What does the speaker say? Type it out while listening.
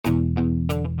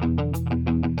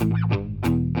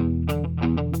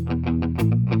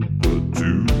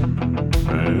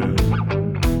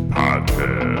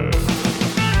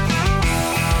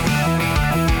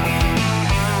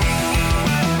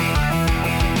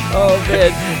Oh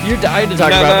man, you're dying to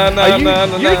talk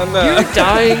You're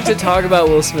dying to talk about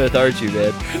Will Smith, aren't you,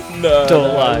 man? No,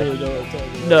 don't lie. I really don't want to talk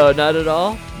about No, not at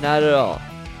all. Not at all.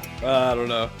 I don't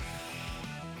know.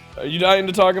 Are you dying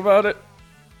to talk about it?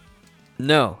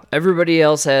 No, everybody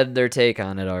else had their take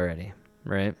on it already,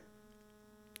 right?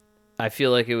 I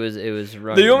feel like it was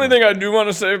running. The only thing I do want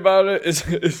to say about it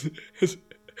is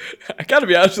I gotta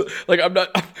be honest. Like I'm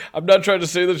not trying to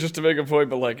say this just to make a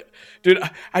point, but like, dude,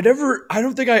 I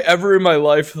don't think I ever in my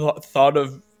life thought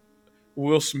of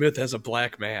Will Smith as a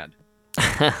black man.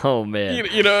 Oh man,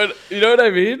 you know what I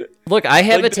mean? Look, I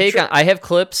have a take on. I have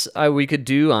clips we could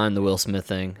do on the Will Smith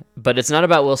thing, but it's not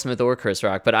about Will Smith or Chris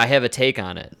Rock. But I have a take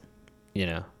on it. You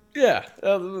know. Yeah.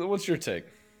 What's your take?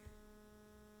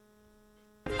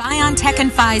 BioNTech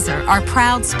and Pfizer are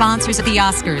proud sponsors of the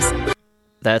Oscars.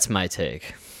 That's my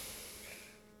take.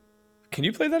 Can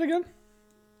you play that again?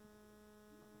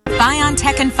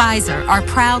 BioNTech and Pfizer are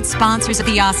proud sponsors of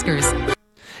the Oscars.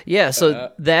 Yeah,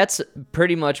 so that's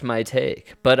pretty much my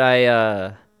take. But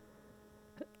I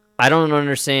don't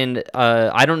understand.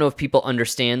 I don't know if people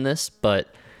understand this, but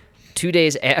 2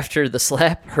 days after the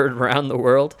slap heard around the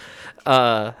world,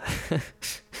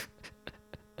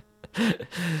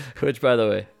 which, by the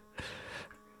way,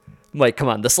 Mike, come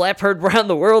on, the slap heard around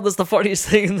the world is the funniest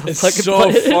thing in the it's fucking so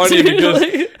planet. funny because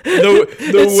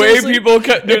the way people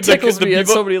cut, dude, it tickles me at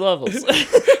so many levels.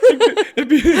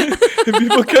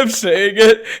 People kept saying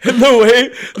it, and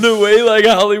the way like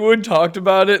Hollywood talked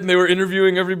about it, and they were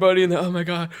interviewing everybody, and oh my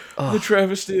god, the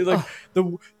travesty, like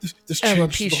this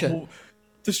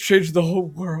changed the whole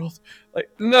world. Like,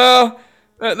 no,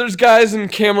 there's guys in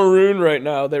Cameroon right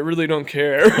now that really don't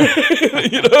care.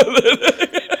 You know.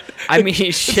 I mean,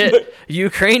 shit.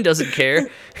 Ukraine doesn't care.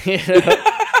 You know?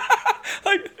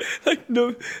 like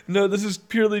no, this is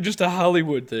purely just a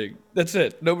Hollywood thing. That's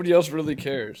it. Nobody else really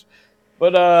cares.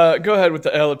 But go ahead with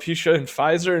the alopecia and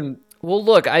Pfizer and. Well,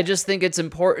 look, I just think it's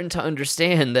important to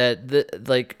understand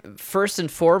that, first and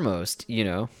foremost, you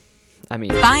know, I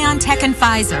mean, BioNTech and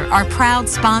Pfizer are proud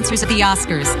sponsors of the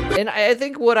Oscars. And I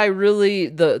think what I really,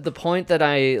 the point that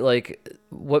I like,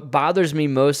 what bothers me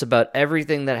most about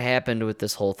everything that happened with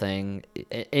this whole thing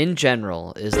in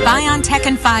general is that BioNTech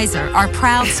and Pfizer are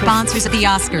proud sponsors of the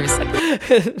Oscars.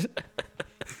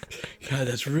 God,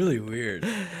 that's really weird.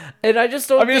 And I just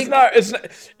don't. I mean,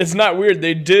 it's not weird.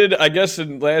 They did, I guess,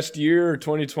 in last year or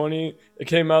 2020, it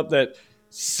came out that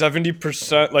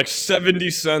 70%, like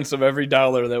 70 cents of every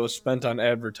dollar that was spent on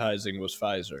advertising was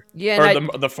Pfizer. Yeah,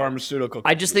 or the pharmaceutical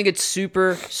company. I just think it's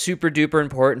super, super duper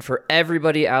important for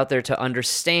everybody out there to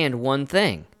understand one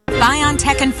thing.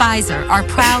 BioNTech and Pfizer are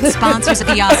proud sponsors of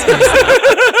the Oscars.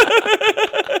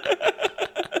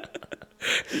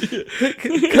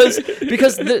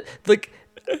 because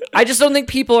I just don't think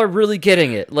people are really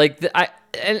getting it.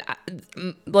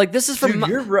 This is from. Dude,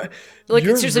 you're right. Like,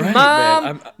 you're seriously,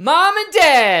 right, Mom and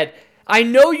Dad, I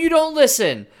know you don't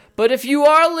listen, but if you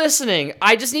are listening,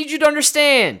 I just need you to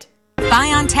understand.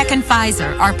 BioNTech and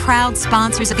Pfizer are proud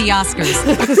sponsors of the Oscars.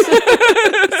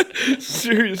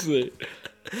 Seriously,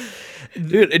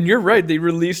 dude, and you're right. They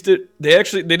released it. It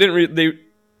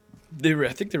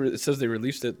says they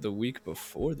released it the week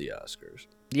before the Oscars.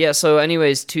 Yeah. So,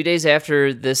 anyways, 2 days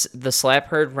after the slap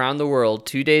heard around the world.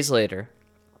 2 days later.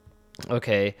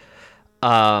 Okay.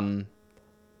 Pfizer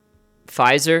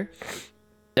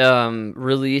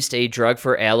released a drug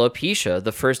for alopecia,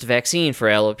 the first vaccine for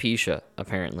alopecia,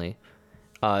 apparently.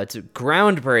 It's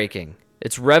groundbreaking.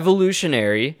 It's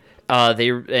revolutionary.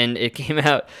 It came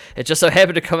out. It just so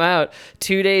happened to come out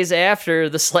 2 days after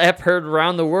the slap heard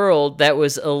around the world that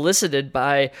was elicited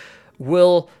by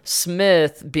Will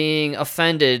Smith being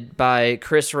offended by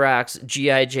Chris Rock's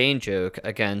G.I. Jane joke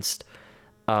against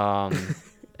Jada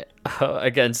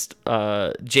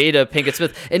Pinkett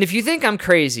Smith. And if you think I'm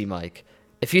crazy, Mike,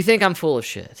 if you think I'm full of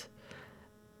shit,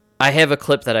 I have a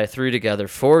clip that I threw together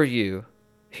for you.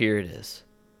 Here it is.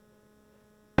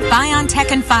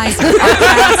 BioNTech and Pfizer are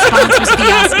proud sponsors of the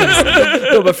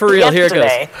Oscars. No, but for real, here it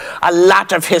goes. A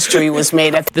lot of history was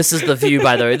made at This is The View,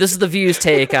 by the way. This is The View's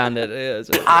take on it.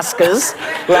 Oscars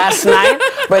last night,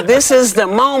 but this is the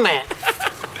moment,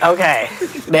 okay,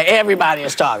 that everybody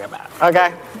is talking about,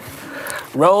 okay?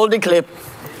 Roll the clip.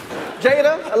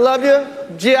 Jada, I love you.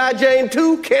 G.I. Jane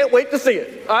 2, can't wait to see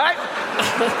it. All right?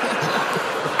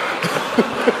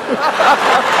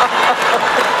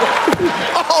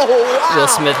 Oh, wow. Will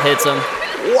Smith hits him.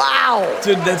 Wow.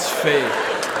 Dude, that's fake.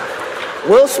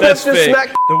 Will Smith That's just fake.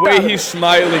 smacked The way he's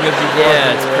smiling as he's walking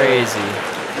Yeah, it's away. crazy.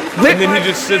 And then he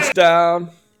just sits down.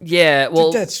 Yeah,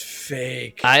 well, Dude, that's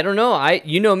fake. I don't know.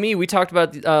 You know me. We talked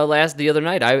about the other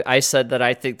night. I said that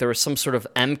I think there was some sort of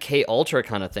MK Ultra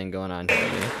kind of thing going on here.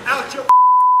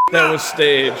 That was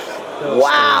staged.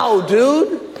 Wow,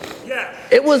 dude. Yes.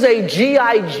 It was a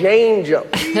G.I. Jane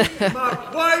joke. Keep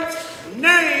my wife's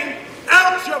name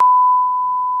out your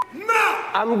mouth.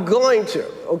 I'm going to,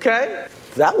 okay?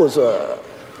 That was a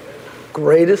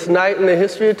greatest night in the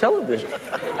history of television.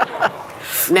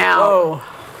 Now,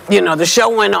 you know, the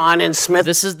show went on, and Smith.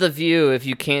 This is The View. If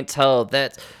you can't tell,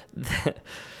 that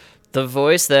the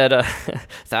voice that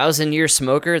 1,000-year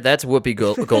smoker. That's Whoopi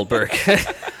Goldberg.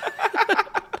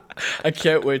 I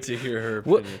can't wait to hear her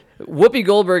opinion. Whoopi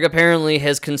Goldberg apparently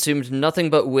has consumed nothing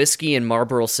but whiskey and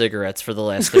Marlboro cigarettes for the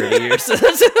last 30 years.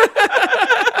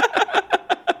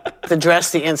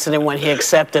 Addressed the incident when he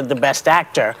accepted the Best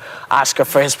Actor Oscar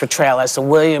for his portrayal as the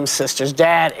Williams sisters'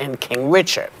 dad in King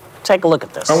Richard. Take a look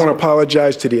at this. I want to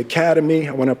apologize to the Academy.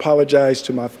 I want to apologize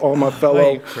to all my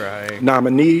fellow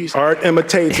nominees. Art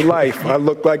imitates life. I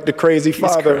look like the crazy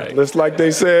father, just like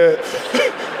they said.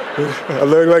 I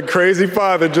look like crazy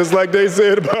father, just like they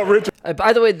said about Richard.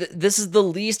 By the way, this is the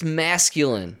least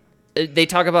masculine. They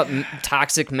talk about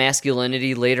toxic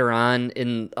masculinity later on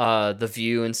in The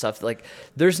View and stuff. Like,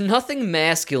 there's nothing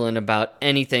masculine about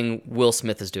anything Will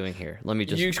Smith is doing here. Let me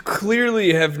just... You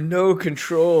clearly have no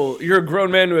control. You're a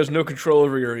grown man who has no control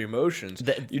over your emotions.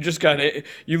 You just got it.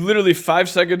 You literally 5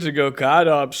 seconds ago got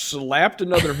up, slapped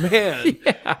another man,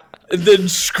 and then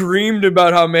screamed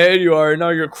about how mad you are, and now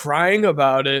you're crying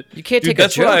about it. You can't take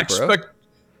that's a joke, what I expect.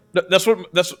 bro.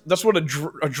 That's what a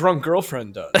drunk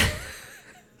girlfriend does.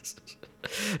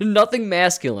 Nothing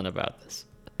masculine about this.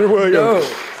 No.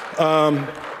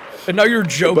 And now you're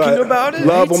joking about it?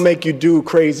 Love will make you do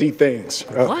crazy things.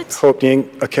 What? Hope the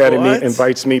Academy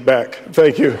invites me back.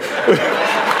 Thank you.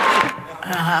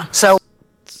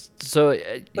 So,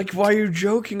 like, why are you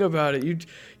joking about it?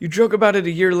 You joke about it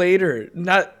a year later,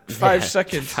 not 5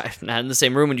 seconds. Not in the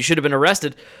same room, and you should have been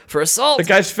arrested for assault. The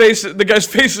guy's face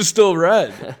is still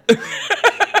red.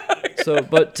 So,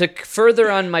 but to further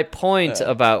on my point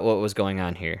about what was going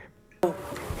on here.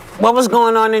 what was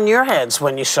going on in your heads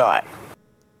when you saw it?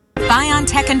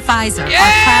 BioNTech and Pfizer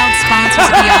are proud sponsors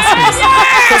of the Oscars.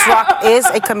 Chris Rock is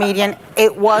a comedian.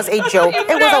 It was a joke.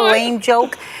 It was a lame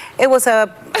joke. It was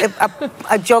a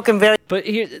joke and very... But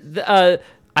here,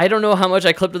 I don't know how much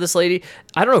I clipped of this lady.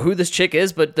 I don't know who this chick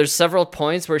is, but there's several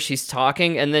points where she's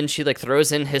talking and then she like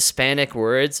throws in Hispanic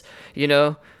words, you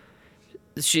know?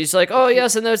 She's like, oh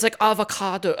yes, and then it's like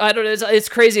avocado. I don't know. It's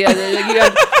crazy.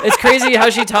 It's crazy how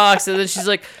she talks, and then she's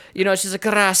like, you know, she's like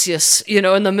gracias, you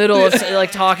know, in the middle of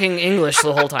like talking English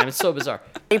the whole time. It's so bizarre.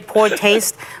 Poor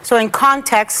taste. So in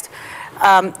context,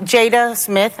 Jada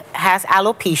Smith has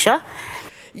alopecia.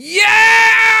 Yeah!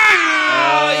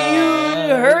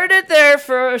 You heard it there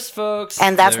first, folks.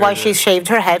 And that's why she shaved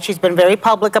her head. She's been very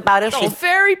public about it. Oh,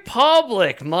 very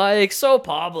public, Mike. So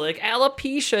public.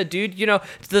 Alopecia, dude. You know,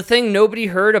 it's the thing nobody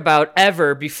heard about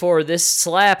ever before this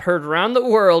slap heard around the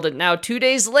world. And now 2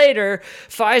 days later,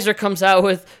 Pfizer comes out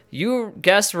with, you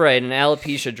guessed right, an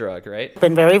alopecia drug, right?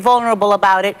 Been very vulnerable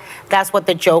about it. That's what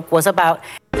the joke was about.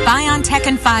 BioNTech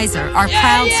and Pfizer are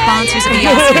proud sponsors of the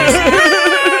Oscars.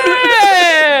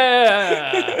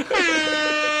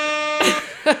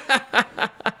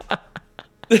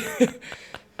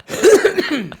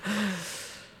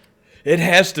 It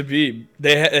has to be.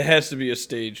 It has to be a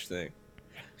stage thing.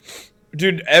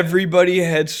 Dude, everybody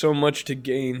had so much to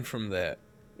gain from that.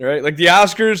 Right? Like the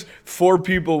Oscars, 4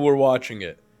 people were watching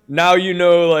it. Now you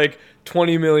know like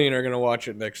 20 million are going to watch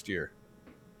it next year.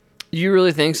 You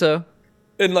really think so?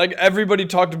 And like everybody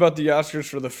talked about the Oscars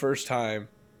for the first time.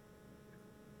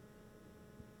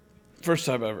 First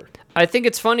time ever. I think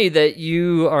it's funny that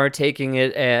you are taking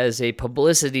it as a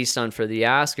publicity stunt for the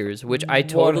Oscars, which I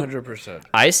totally... 100%.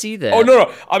 I see that. Oh,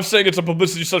 no. I'm saying it's a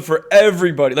publicity stunt for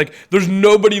everybody. Like, there's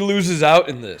nobody loses out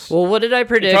in this. Well, what did I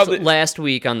predict last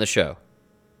week on the show?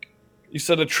 You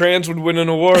said a trans would win an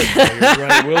award. Yeah, you're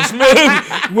right. Will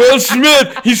Smith. Will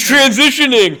Smith. He's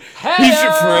transitioning. He's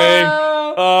Frank.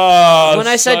 When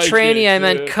I said tranny, I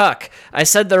meant cuck. I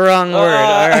said the wrong word.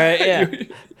 All right,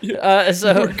 yeah.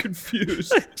 So we're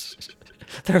confused.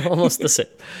 They're almost the same.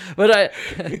 But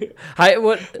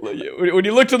what? When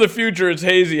you look to the future, it's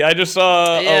hazy. I just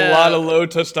saw a lot of low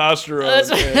testosterone.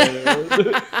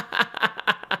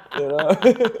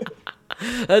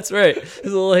 That's right. It's a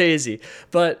little hazy.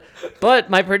 But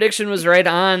my prediction was right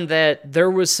on that there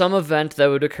was some event that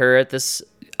would occur at this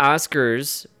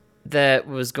Oscars that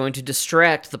was going to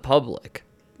distract the public.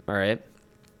 All right.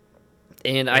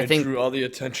 And I think drew all the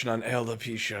attention on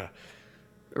alopecia.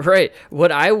 Right.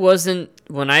 What I wasn't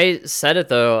when I said it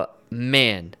though,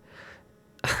 man.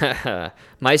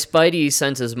 My spidey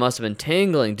senses must have been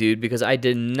tingling, dude, because I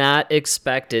did not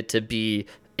expect it to be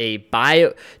a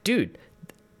BioNTech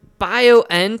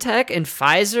and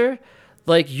Pfizer,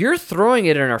 like, you're throwing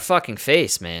it in our fucking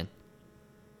face, man.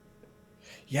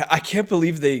 Yeah, I can't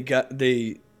believe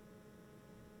dude,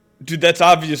 that's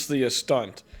obviously a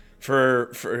stunt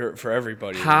for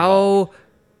everybody. How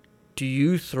do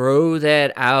you throw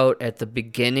that out at the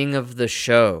beginning of the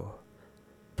show?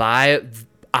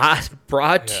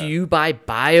 Brought to you by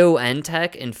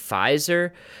BioNTech and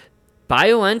Pfizer.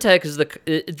 BioNTech is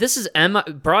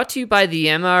brought to you by the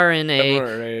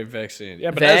mRNA vaccine.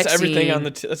 Yeah, but that's everything on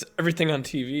that's everything on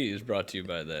TV is brought to you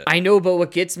by that. I know, but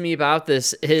what gets me about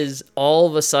this is all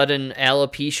of a sudden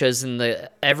alopecia's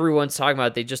everyone's talking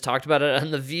about it. They just talked about it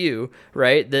on The View,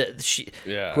 right?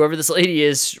 Whoever this lady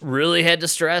is really had to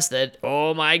stress that,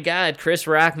 oh my God, Chris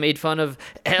Rock made fun of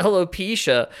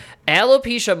alopecia.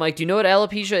 Alopecia, Mike, do you know what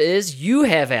alopecia is? You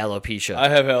have alopecia. I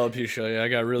have alopecia. Yeah, I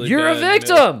got really You're bad a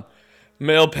victim.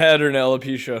 Male pattern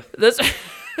alopecia.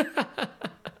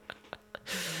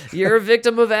 You're a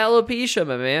victim of alopecia,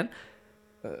 my man.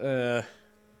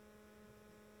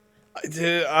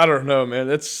 I don't know, man.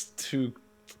 That's too...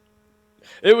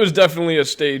 It was definitely a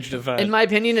staged event. In my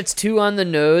opinion, it's too on the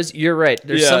nose. You're right.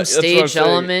 There's some staged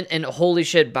element, and holy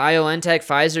shit, BioNTech,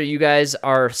 Pfizer, you guys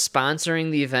are sponsoring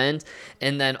the event,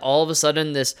 and then all of a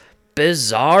sudden this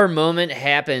bizarre moment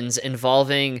happens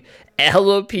involving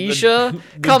alopecia.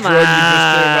 Come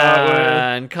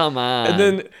on. And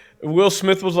then Will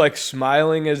Smith was like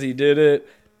smiling as he did it.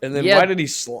 And then why did he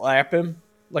slap him?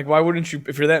 Like, why wouldn't you,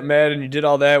 if you're that mad and you did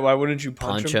all that, why wouldn't you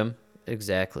punch him?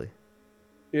 Exactly.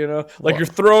 You know, like you're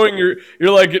throwing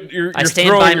I stand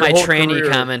by my tranny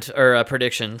comment or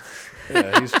prediction.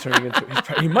 Yeah,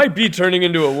 he might be turning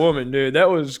into a woman, dude. That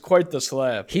was quite the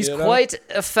slap. He's quite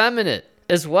effeminate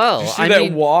as well. Did you see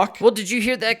that walk? Well, did you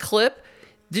hear that clip?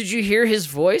 Did you hear his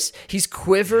voice? He's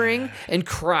quivering and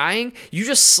crying. You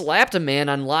just slapped a man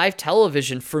on live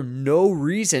television for no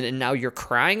reason, and now you're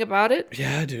crying about it?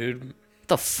 Yeah, dude.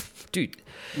 Dude.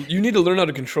 You need to learn how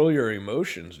to control your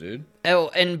emotions, dude. Oh,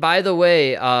 and by the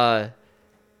way, I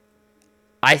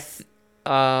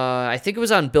think it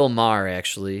was on Bill Maher,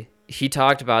 actually. He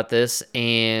talked about this,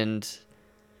 and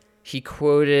he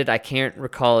quoted, I can't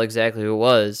recall exactly who it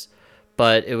was,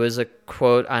 but it was a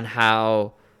quote on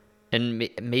how, and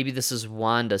maybe this is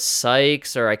Wanda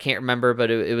Sykes, or I can't remember, but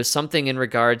it was something in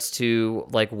regards to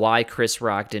like why Chris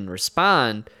Rock didn't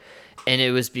respond, and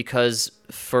it was because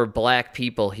for black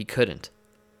people he couldn't.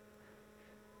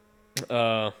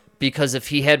 Because if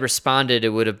he had responded, it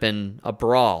would have been a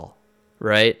brawl,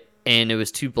 right? And it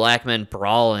was two black men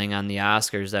brawling on the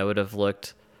Oscars. That would have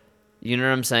looked, you know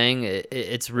what I'm saying?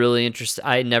 It's really interesting.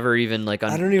 I never even like.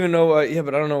 I don't even know why. Yeah,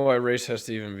 but I don't know why race has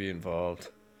to even be involved.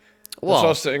 Well, that's what I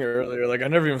was saying earlier. Like, I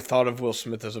never even thought of Will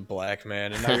Smith as a black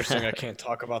man, and now you're saying I can't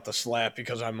talk about the slap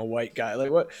because I'm a white guy.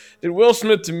 Like, what? Dude, Will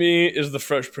Smith to me is the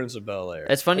Fresh Prince of Bel-Air.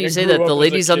 It's funny you say that. The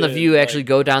ladies on The View actually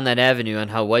go down that avenue on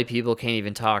how white people can't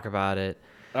even talk about it.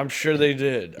 I'm sure they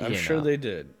did. I'm sure they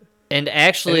did. And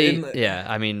actually, yeah,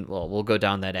 I mean, well, we'll go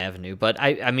down that avenue. But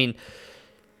I mean,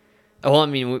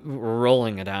 we're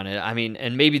rolling it down it. I mean,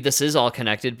 and maybe this is all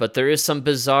connected, but there is some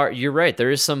bizarre, you're right,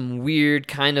 there is some weird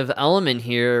kind of element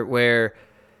here where,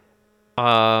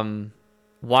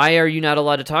 why are you not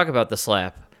allowed to talk about the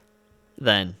slap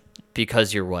then?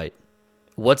 Because you're white.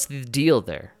 What's the deal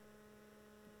there?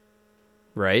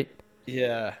 Right?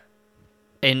 Yeah.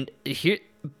 And here,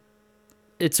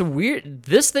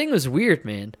 this thing was weird,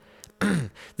 man.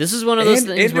 This is one of those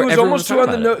things where it was almost too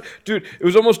on the nose, dude. It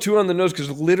was almost too on the nose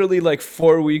because literally like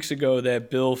 4 weeks ago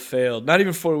that bill failed. Not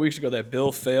even 4 weeks ago that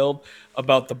bill failed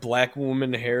about the black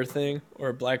woman hair thing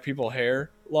or black people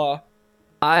hair law.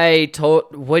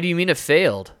 What do you mean it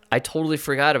failed? I totally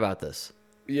forgot about this.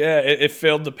 Yeah, it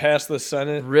failed to pass the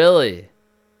Senate. Really?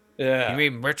 Yeah. You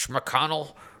mean Mitch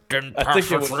McConnell? I think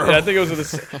it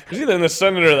was either in the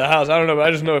Senate or the House. I don't know, but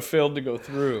I just know it failed to go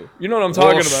through. You know what I'm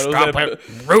talking about? Stop it.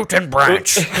 Root and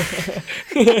branch.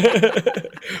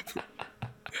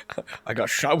 I got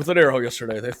shot with an arrow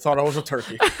yesterday. They thought I was a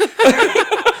turkey.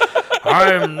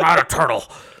 I'm not a turtle.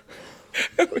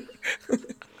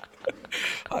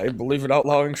 I believe in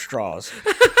outlawing straws.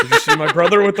 Did you see my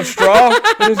brother with the straw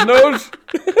in his nose?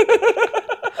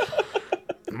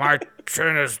 My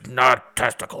chin is not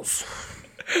testicles.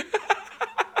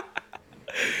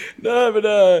 No, but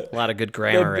a lot of good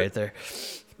grammar right there.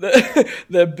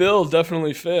 That bill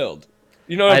definitely failed.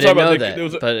 You know what I'm talking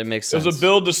about? But it makes sense. It was a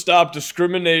bill to stop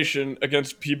discrimination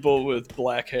against people with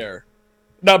black hair.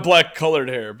 not black colored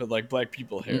hair, but like black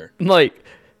people hair. Mike,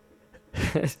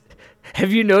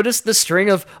 have you noticed the string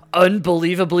of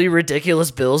unbelievably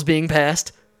ridiculous bills being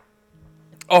passed?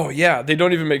 Oh yeah, they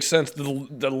don't even make sense.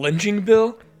 The lynching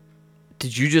bill?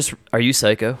 Are you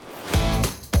psycho?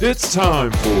 It's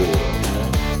time for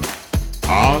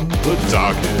On the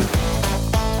Docket.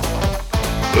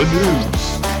 The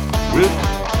news with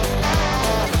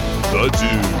the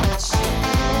dudes.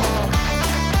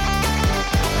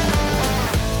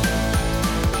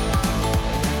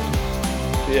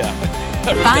 Yeah.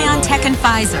 BioNTech and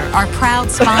Pfizer are proud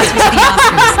sponsors of the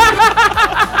Oscars.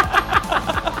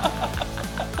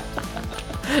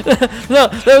 No,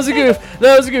 that was a goof.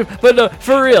 But no,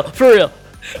 for real.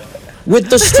 With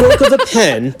the stroke of a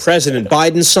pen, President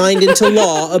Biden signed into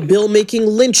law a bill making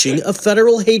lynching a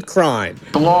federal hate crime.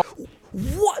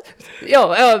 What?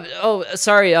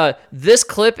 Sorry. This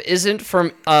clip isn't from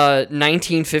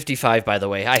 1955, by the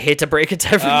way. I hate to break it to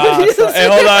everybody. Hey,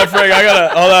 hold on,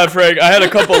 Frank. I had a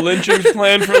couple lynchings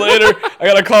planned for later. I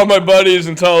gotta call my buddies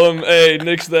and tell them, hey,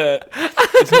 nix that.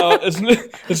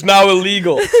 It's now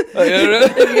illegal.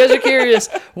 If you guys are curious,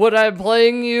 what I'm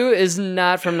playing you is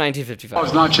not from 1955.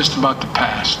 It's not just about the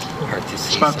past.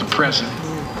 It's about the present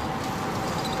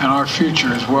and our future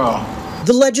as well.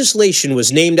 The legislation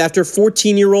was named after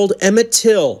 14-year-old Emmett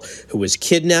Till, who was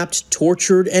kidnapped,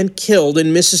 tortured, and killed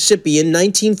in Mississippi in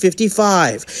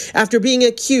 1955 after being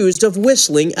accused of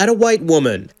whistling at a white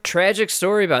woman. Tragic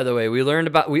story, by the way. We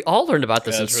all learned about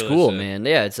this in school, really man.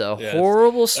 Yeah, it's a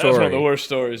horrible story. That's one of the worst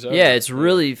stories ever. Yeah,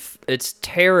 it's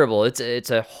terrible. It's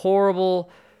a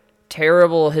horrible,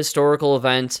 terrible historical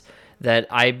event that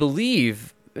I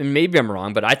believe, and maybe I'm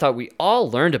wrong, but I thought we all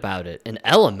learned about it in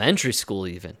elementary school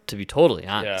even, to be totally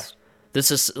honest. Yeah. This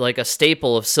is like a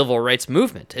staple of civil rights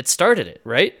movement. It started it,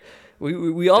 right?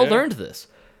 We all learned this.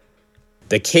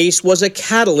 The case was a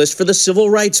catalyst for the civil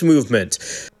rights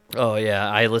movement. Oh, yeah,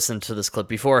 I listened to this clip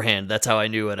beforehand. That's how I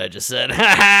knew what I just said. You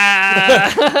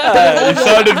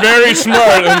sounded very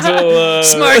smart until...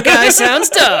 Smart guy sounds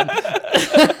dumb.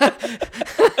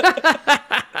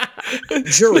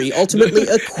 Jury ultimately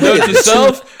acquitted. Note to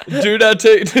self: do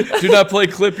not play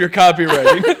clip you're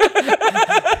copywriting.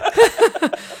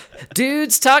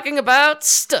 Dudes talking about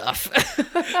stuff.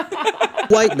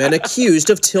 White men accused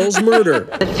of Till's murder.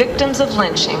 The victims of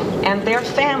lynching and their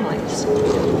families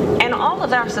and all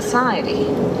of our society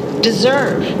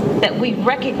deserve that we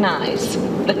recognize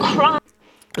the crime.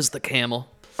 Was the camel?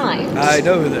 I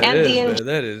know who that is, man.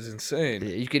 That is insane.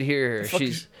 You could hear her.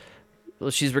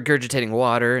 She's regurgitating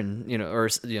water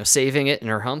and saving it in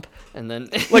her hump, and then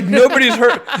like nobody's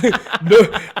hurt.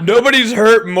 Nobody's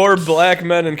hurt more black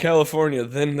men in California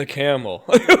than the camel.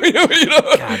 God,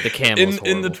 the camel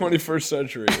in the 21st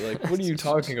century. Like, what are you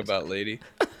talking about, lady?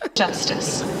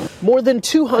 Justice. More than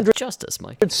 200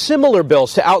 Mike. Similar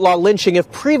bills to outlaw lynching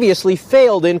have previously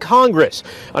failed in Congress.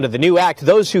 Under the new act,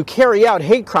 those who carry out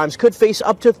hate crimes could face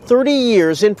up to 30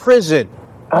 years in prison.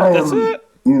 That's it.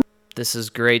 This is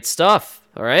great stuff,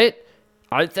 all right?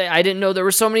 I didn't know there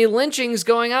were so many lynchings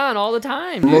going on all the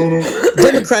time.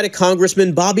 Democratic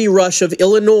Congressman Bobby Rush of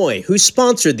Illinois, who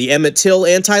sponsored the Emmett Till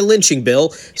anti-lynching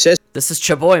bill, says... This is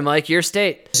Chaboy, Mike, your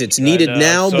state. It's needed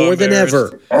now more than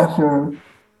ever. After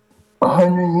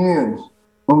 100 years,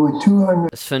 over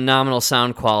 200... It's phenomenal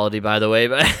sound quality, by the way,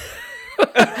 but...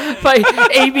 by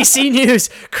ABC News,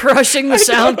 crushing the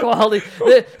sound quality.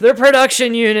 Their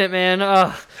production unit, man.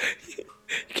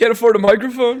 You can't afford a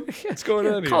microphone? What's going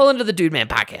on here? Call into the Dude Man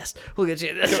podcast. We'll get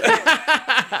you this.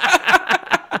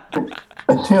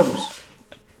 Attempts.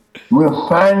 We're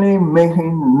finally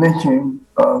making lynching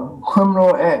a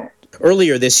criminal act.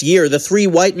 Earlier this year, the 3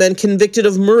 white men convicted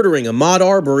of murdering Ahmaud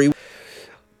Arbery.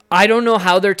 I don't know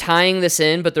how they're tying this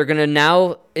in, but they're going to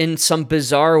now, in some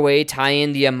bizarre way, tie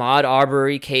in the Ahmaud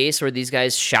Arbery case where these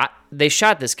guys shot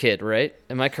this kid, right?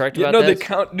 Am I correct about that? No, they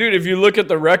count. Dude, if you look at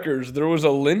the records, there was a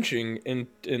lynching in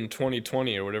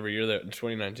 2020 or whatever year that, in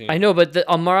 2019. I know, but the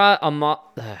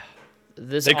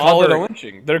they call it a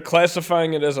lynching. They're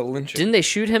classifying it as a lynching. Didn't they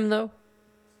shoot him, though?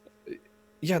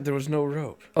 Yeah, there was no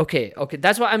rope. Okay.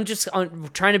 That's why I'm just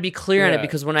trying to be clear on it,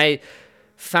 because when I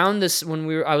found this,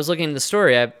 I was looking at the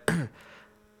story,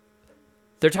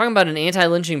 they're talking about an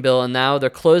anti-lynching bill, and now they're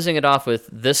closing it off with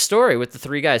this story with the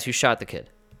 3 guys who shot the kid.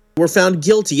 Were found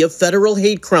guilty of federal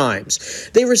hate crimes.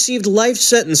 They received life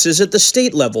sentences at the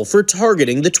state level for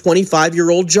targeting the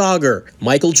 25-year-old jogger.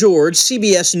 Michael George,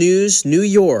 CBS News, New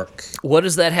York. What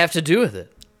does that have to do with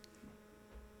it?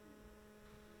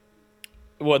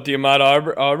 What, the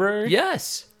Ahmaud Arbery?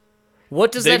 Yes.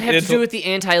 What does that have to do with the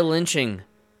anti-lynching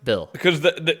bill? Because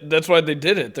that's why they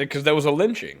did it, because that was a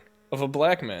lynching of a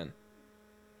black man.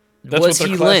 That's was what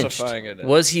they're he lynched? classifying it as.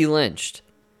 Was he lynched?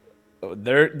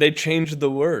 They changed the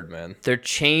word, man. They're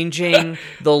changing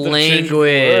the They're changing the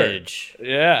language. word.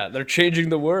 Yeah, they're changing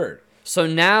the word. So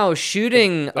now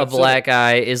shooting a That's black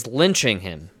guy is lynching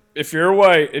him. If you're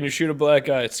white and you shoot a black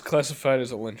guy, it's classified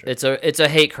as a lynching. It's a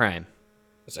hate crime.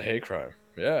 It's a hate crime.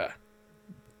 Yeah.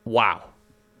 Wow.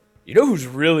 You know who's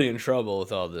really in trouble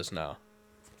with all this now?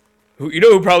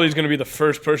 Who probably is going to be the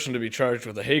first person to be charged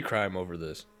with a hate crime over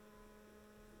this?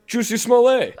 Jussie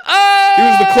Smollett. Oh! He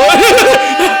was the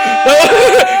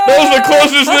that was the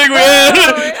closest thing we had.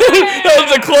 That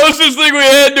was the closest thing we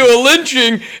had to a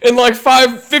lynching in like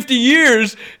 50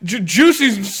 years.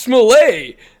 Jussie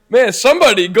Smollett. Man,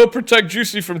 somebody go protect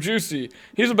Juicy from Juicy.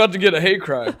 He's about to get a hate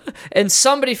crime. And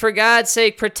somebody, for God's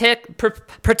sake, protect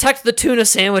the tuna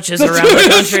sandwiches around the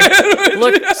country. Sandwiches.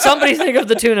 Look, somebody think of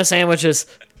the tuna sandwiches.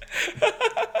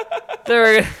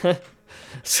 There are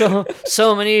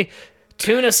so many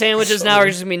tuna sandwiches now are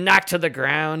just gonna be knocked to the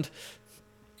ground.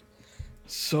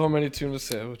 So many tuna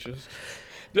sandwiches.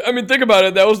 I mean, think about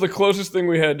it. That was the closest thing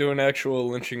we had to an actual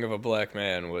lynching of a black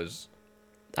man was.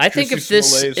 I think if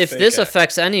this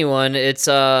affects anyone, it's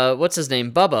what's his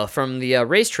name, Bubba from the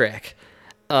racetrack.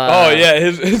 Oh yeah,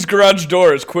 his garage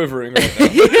door is quivering right now.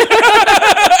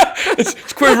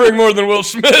 It's quivering more than Will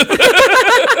Smith.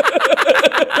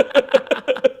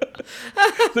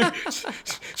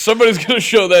 Somebody's gonna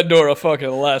show that door a fucking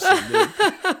lesson, dude.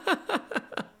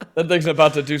 That thing's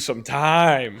about to do some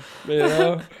time, you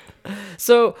know.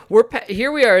 So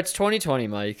here we are. It's 2020,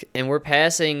 Mike, and we're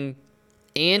passing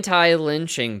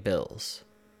anti-lynching bills.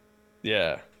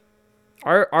 Yeah.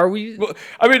 Are we? Well,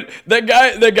 I mean, that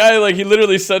guy, like he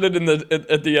literally said it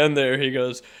at the end there. He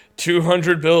goes,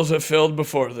 200 bills have failed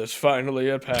before this. Finally,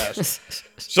 it passed.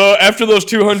 So after those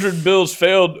 200 bills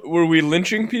failed, were we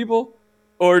lynching people,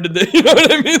 or did they? You know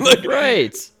what I mean? Like,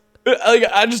 right. Like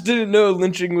I just didn't know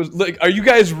lynching was like. Are you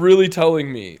guys really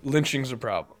telling me lynching's a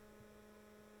problem?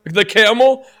 Like the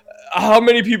camel. How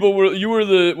many people were? You were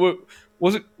the. What,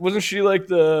 wasn't she like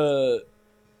the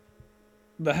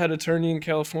head attorney in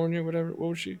California, whatever? What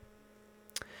was she?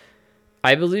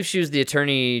 I believe she was the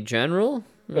attorney general.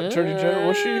 Attorney general,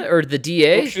 was she? Or the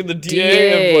DA? Was she the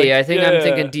DA? Of like, I think I'm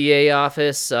thinking DA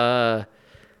office. I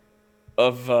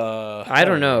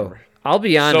don't know. I'll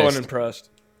be honest. So unimpressed.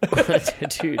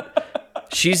 Dude,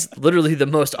 she's literally the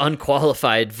most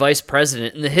unqualified vice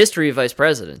president in the history of vice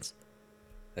presidents.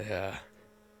 Yeah.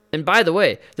 And by the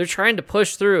way, they're trying to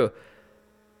push through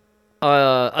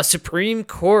a Supreme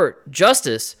Court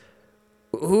justice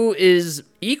who is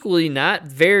equally not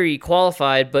very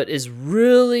qualified, but is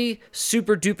really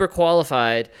super duper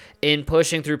qualified in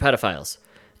pushing through pedophiles.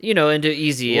 You know, into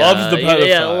easy. Loves the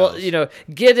pedophiles. You know,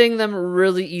 getting them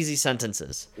really easy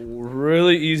sentences.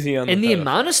 Really easy on the And the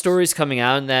amount of stories coming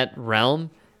out in that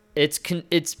realm, it's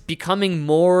becoming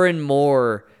more and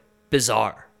more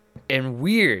bizarre and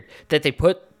weird that they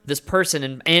put this person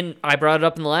in. And I brought it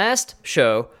up in the last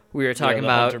show. We were talking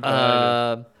about,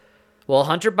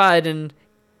 Hunter Biden,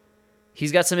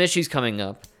 he's got some issues coming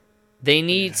up. They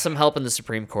need some help in the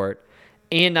Supreme Court.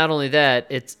 And not only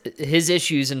that, his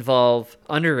issues involve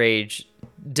underage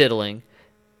diddling,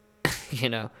 you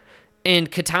know.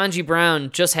 And Ketanji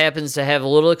Brown just happens to have a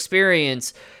little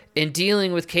experience in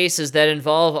dealing with cases that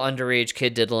involve underage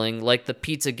kid diddling, like the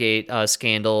Pizzagate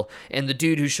scandal and the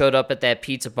dude who showed up at that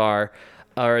pizza bar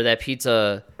or that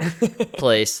pizza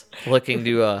place looking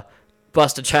to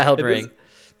bust a child ring.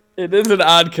 It is an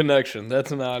odd connection.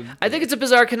 That's an odd. I think it's a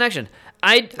bizarre connection.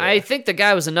 I think the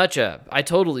guy was a nut job. I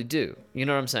totally do. You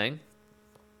know what I'm saying?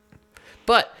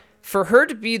 But for her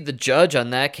to be the judge on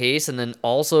that case and then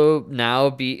also now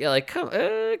be like,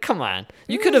 come on,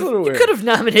 you could have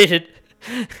nominated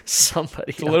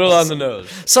somebody. It's a little on the nose.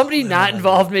 Somebody not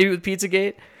involved maybe with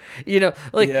Pizzagate. You know,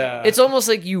 like it's almost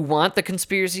like you want the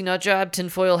conspiracy nut job,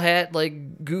 tinfoil hat,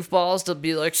 like goofballs to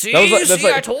be like, see,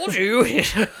 I told you. You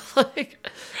know, like,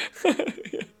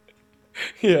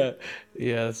 yeah.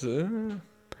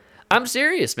 I'm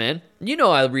serious, man. You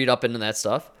know, I read up into that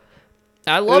stuff.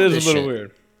 I love this shit. It is a little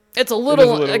weird. It's a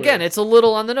little it's a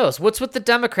little on the nose. What's with the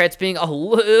Democrats being a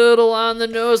little on the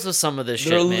nose with some of this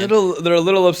shit, man? They're a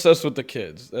little obsessed with the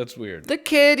kids. That's weird. The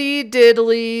kitty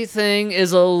diddly thing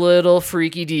is a little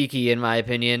freaky deaky, in my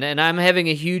opinion, and I'm having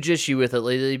a huge issue with it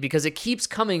lately because it keeps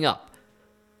coming up.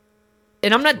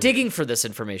 And I'm not digging for this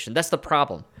information. That's the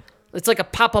problem. It's like a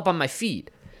pop-up on my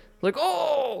feed. Like,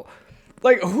 oh!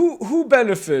 Like, who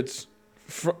benefits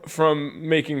from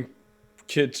making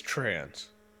kids trans?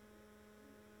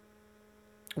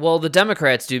 Well, the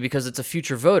Democrats do because it's a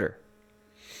future voter.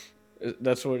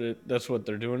 That's what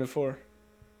they're doing it for?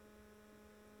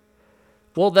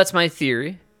 Well, that's my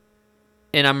theory.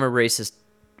 And I'm a racist,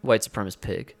 white supremacist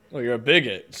pig. Well, you're a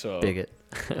bigot, so... Bigot.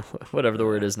 Whatever the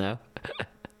word is now.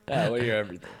 Yeah, well, you're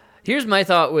everything. Here's my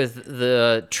thought with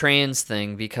the trans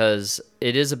thing, because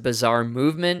it is a bizarre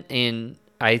movement, and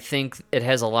I think it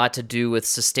has a lot to do with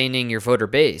sustaining your voter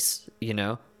base, you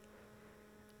know?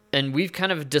 And we've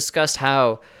kind of discussed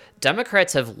how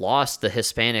Democrats have lost the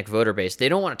Hispanic voter base. They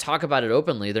don't want to talk about it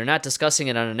openly. They're not discussing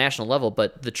it on a national level,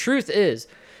 but the truth is,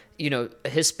 you know,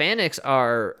 Hispanics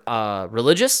are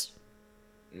religious.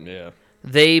 Yeah.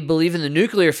 They believe in the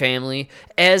nuclear family,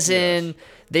 as in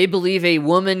they believe a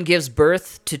woman gives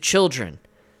birth to children,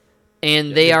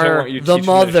 and they are the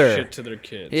mother. Shit to their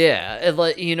kids. Yeah,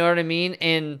 you know what I mean?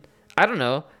 And I don't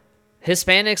know,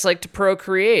 Hispanics like to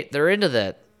procreate. They're into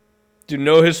that. Dude,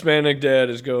 no Hispanic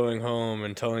dad is going home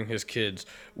and telling his kids,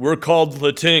 we're called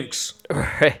Latinx.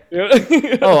 Right.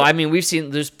 Oh, I mean,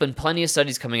 there's been plenty of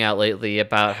studies coming out lately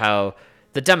about how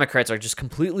the Democrats are just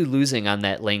completely losing on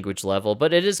that language level,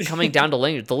 but it is coming down to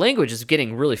language. The language is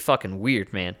getting really fucking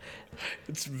weird, man.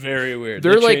 It's very weird.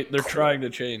 They're trying to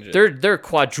change it. They're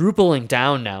quadrupling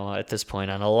down now at this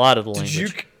point on a lot of the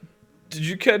language. Did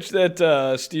you catch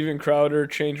that Steven Crowder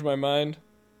changed my mind?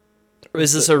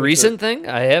 Is this a recent thing?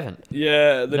 I haven't.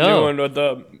 Yeah, the new one with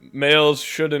the males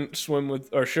shouldn't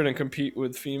shouldn't compete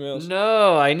with females.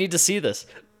 No, I need to see this.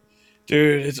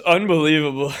 Dude, it's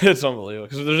unbelievable. It's unbelievable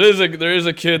because there is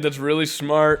a kid that's really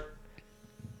smart,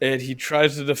 and he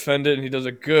tries to defend it, and he does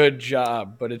a good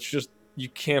job. But it's just you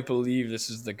can't believe this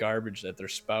is the garbage that they're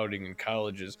spouting in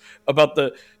colleges about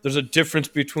there's a difference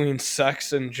between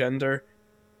sex and gender,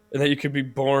 and that you could be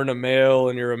born a male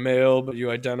and you're a male, but you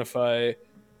identify.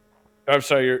 I'm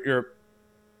sorry, you're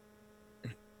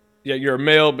a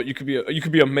male, but you could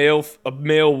be a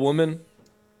male woman.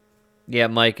 Yeah,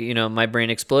 Mike, you know, my brain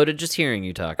exploded just hearing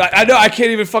you talk. I know, I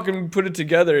can't even fucking put it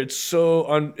together. It's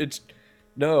so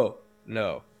no.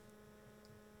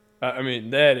 I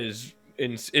mean, it is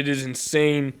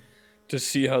insane to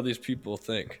see how these people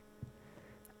think.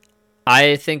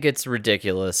 I think it's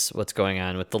ridiculous what's going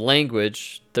on with the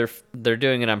language. They're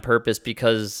doing it on purpose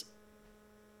because,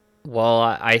 well,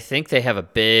 I think they have a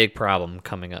big problem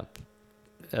coming up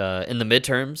in the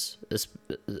midterms,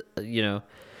 you know,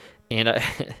 and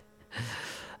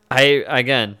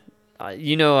I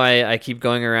keep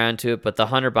going around to it, but the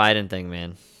Hunter Biden thing,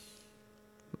 man,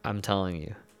 I'm telling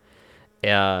you,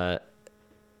 I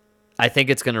think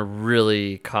it's going to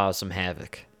really cause some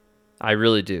havoc. I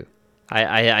really do.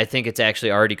 I think it's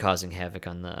actually already causing havoc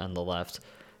on the left.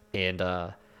 And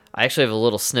I actually have a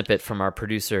little snippet from our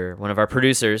producer, one of our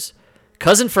producers,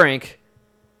 Cousin Frank,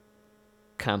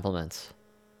 compliments.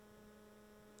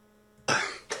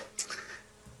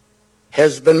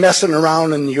 Has been messing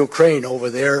around in Ukraine over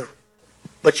there.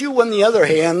 But you, on the other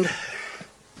hand...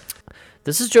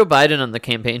 This is Joe Biden on the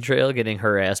campaign trail getting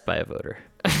harassed by a voter.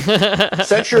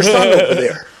 That's your son over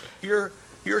there.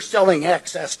 You're selling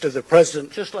access to the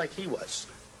president just like he was.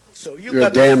 So you're a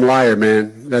damn liar,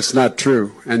 man. That's not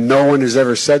true. And no one has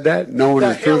ever said that? No one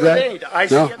has proved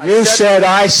that? No. You said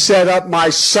I set up my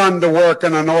son to work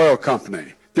in an oil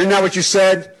company. Isn't that what you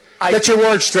said? Get your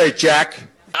words straight, Jack.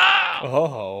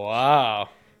 Oh, wow.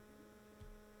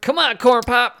 Come on, Corn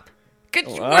Pop. Get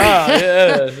your words.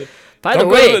 Yeah. By the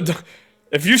way...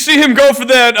 If you see him go for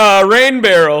that rain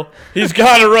barrel, he's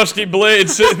got a rusty blade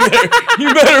sitting there.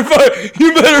 You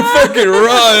better fucking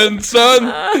run,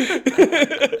 son.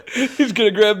 He's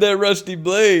gonna grab that rusty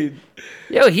blade.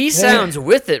 Yo, he sounds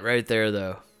with it right there,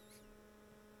 though.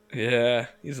 Yeah,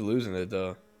 he's losing it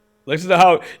though. Listen to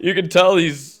how you can tell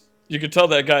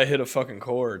that guy hit a fucking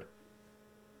chord.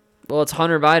 Well, it's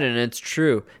Hunter Biden, and it's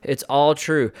true. It's all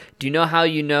true. Do you know how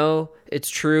you know it's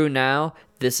true now?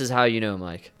 This is how you know,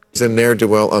 Mike. As a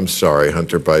ne'er-do-well, I'm sorry,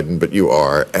 Hunter Biden, but you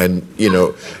are. And, you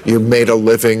know, you made a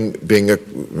living being a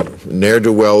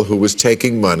ne'er-do-well who was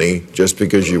taking money just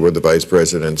because you were the vice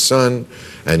president's son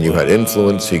and you had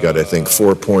influence. He got, I think,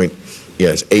 $8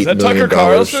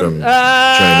 million from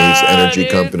Chinese energy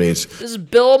companies. This is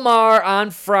Bill Maher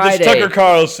on Friday. This Tucker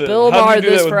Carlson. Bill Maher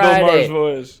this Friday. Bill Maher's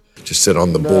voice? To sit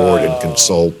on the board and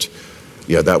consult.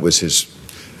 Yeah, that was his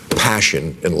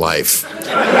passion in life.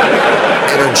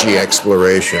 Energy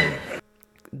exploration.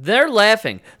 They're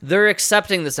laughing. They're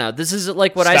accepting this now. This isn't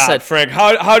like what I said. Frank.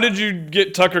 How did you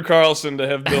get Tucker Carlson to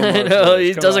have Bill Maher? I know,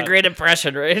 he does a great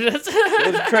impression, right? It's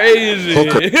crazy.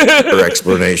 Her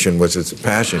explanation was its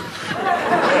passion.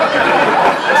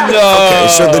 No. Okay,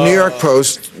 so the New York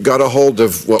Post got a hold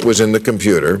of what was in the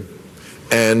computer,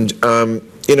 and,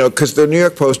 you know, because the New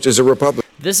York Post is a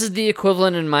Republican. This is the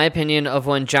equivalent, in my opinion, of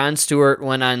when Jon Stewart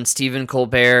went on Stephen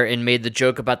Colbert and made the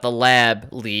joke about the lab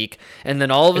leak, and then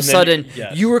all of a sudden,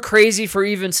 you were crazy for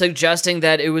even suggesting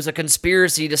that it was a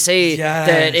conspiracy to say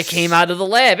that it came out of the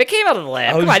lab. It came out of the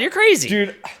lab. Come on, you're crazy.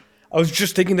 Dude, I was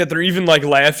just thinking that they're even, like,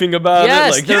 laughing about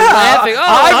it. Like, they're laughing.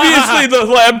 Obviously the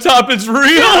laptop is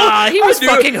real. He was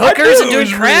fucking hookers and doing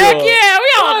crack. Real. Yeah,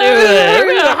 we all knew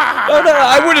it.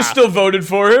 I would have still voted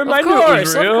for him. I knew it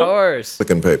was real. Of course.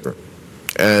 Republican paper.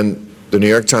 And the New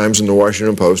York Times and the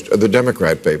Washington Post are the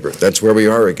Democrat paper. That's where we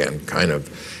are again, kind of.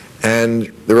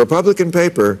 And the Republican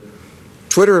paper,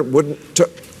 Twitter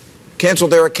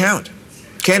canceled their account.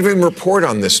 Can't even report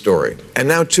on this story. And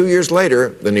now 2 years later,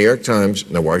 the New York Times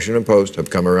and the Washington Post have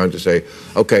come around to say,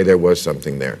 okay, there was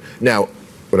something there. Now,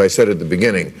 what I said at the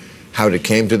beginning, how it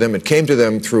came to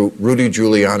them through Rudy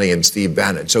Giuliani and Steve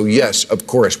Bannon. So yes, of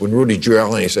course, when Rudy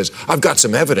Giuliani says, I've got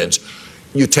some evidence,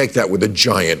 you take that with a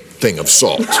giant thing of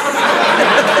salt.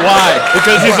 Why?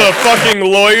 Because he's a fucking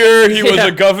lawyer. He was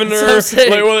a governor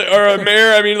or a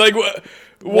mayor. I mean, like,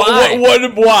 why?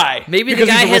 Why? Maybe the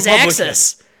guy has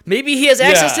access. Maybe he has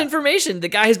access to information. The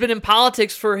guy has been in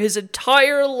politics for his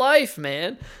entire life,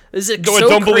 man. Is it so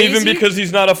don't crazy? believe him because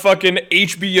he's not a fucking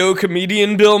HBO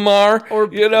comedian, Bill Maher, or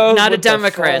not a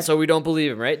Democrat, so we don't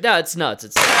believe him, right? No, it's nuts.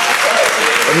 It's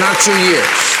but not 2 years.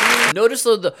 Notice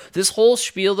though, this whole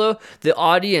spiel though, the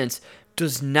audience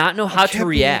does not know how to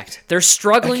react. They're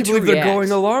struggling to react. They're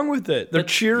going along with it. They're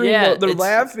cheering. They're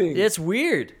laughing. It's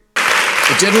weird.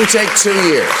 It didn't take 2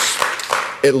 years.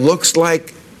 It looks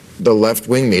like the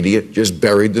left-wing media just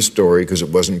buried the story because it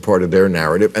wasn't part of their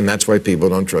narrative, and that's why people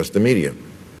don't trust the media.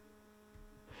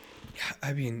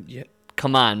 I mean, yeah.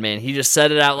 Come on, man. He just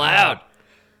said it out loud.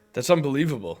 That's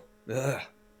unbelievable. Ugh.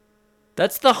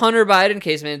 That's the Hunter Biden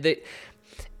case, man.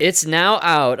 It's now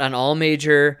out on all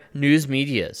major news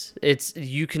medias.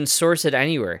 You can source it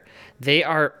anywhere. They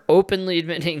are openly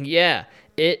admitting,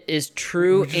 it is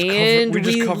true, we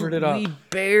just covered it up. We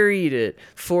buried it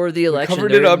for the election. We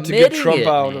covered it up to get Trump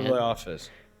out of the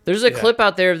office. There's a clip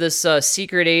out there of this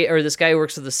secret or this guy who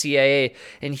works for the CIA,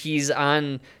 and he's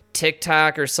on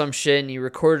TikTok or some shit, and he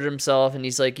recorded himself, and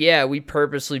he's like, we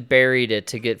purposely buried it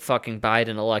to get fucking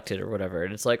Biden elected or whatever.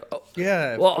 And it's like,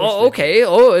 okay.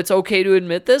 It's okay to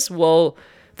admit this? Well,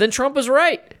 then Trump was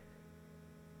right.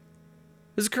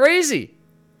 It's crazy.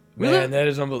 Man, that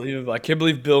is unbelievable. I can't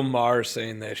believe Bill Maher is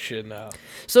saying that shit now.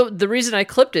 So the reason I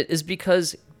clipped it is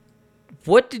because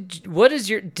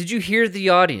did you hear the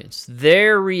audience?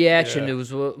 Their reaction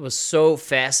was so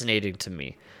fascinating to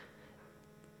me.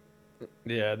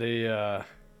 Yeah,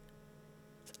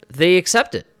 they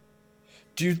accept it.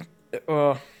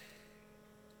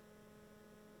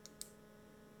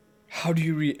 How do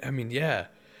you I mean,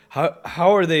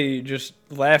 how are they just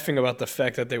laughing about the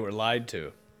fact that they were lied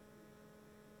to?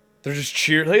 They're just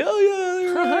cheering, like, oh yeah,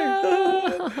 you're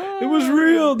right. It was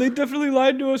real. They definitely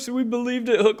lied to us, and we believed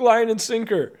it, hook, line, and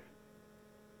sinker.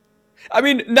 I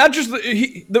mean, not just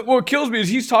what kills me is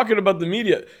he's talking about the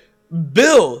media.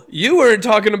 Bill, you weren't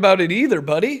talking about it either,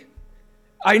 buddy.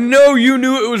 I know you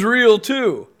knew it was real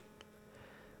too.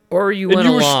 Or you went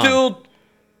along.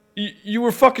 You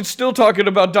were fucking still talking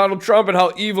about Donald Trump and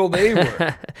how evil they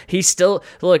were. He's still,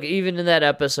 look, even in that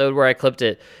episode where I clipped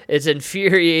it, it's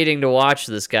infuriating to watch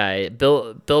this guy.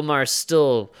 Bill Maher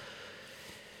still,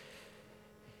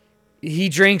 he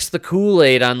drinks the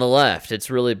Kool-Aid on the left. It's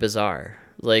really bizarre.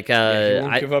 Like, he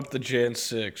won't give up the Jan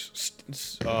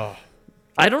 6.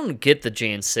 I don't get the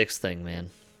Jan 6 thing, man.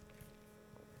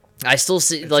 I still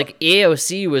see, like,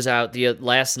 AOC was out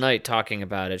last night talking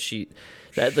about it.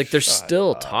 They're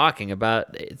still talking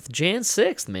about Jan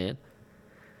 6th, man.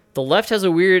 The left has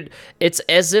a weird, it's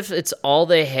as if it's all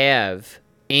they have,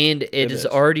 and it is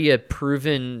already a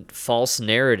proven false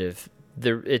narrative.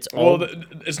 It's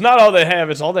not all they have.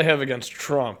 It's all they have against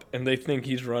Trump, and they think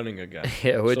he's running again.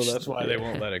 So that's why they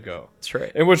won't let it go. That's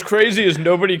right. And what's crazy is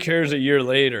nobody cares a year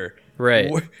later.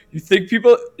 Right. You think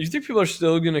people are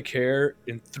still gonna care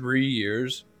in 3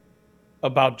 years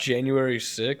about January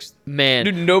 6th? Man,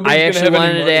 dude, nobody's I actually gonna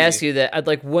have wanted to ask you that. I'd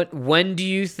like, when do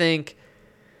you think?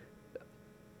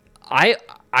 I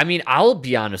mean, I'll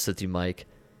be honest with you, Mike.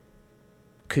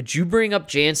 Could you bring up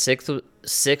Jan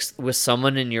 6th with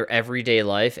someone in your everyday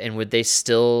life, and would they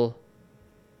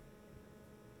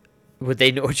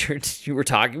know what you were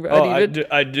talking about? Even?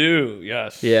 I do.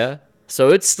 Yes. Yeah. So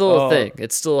it's still a thing.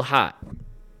 It's still hot.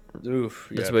 Oof.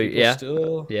 That's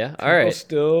yeah. All right.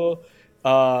 Still,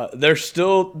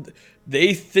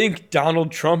 they think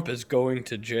Donald Trump is going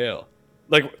to jail.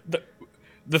 Like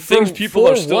the things people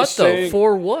are still saying.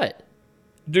 For what?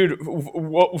 Dude,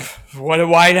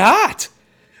 why not?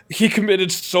 He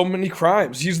committed so many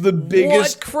crimes. He's the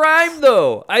biggest. What crime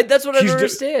though? That's what I don't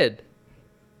understand.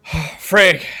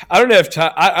 Frank, I don't have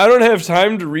time. I don't have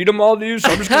time to read them all to you, so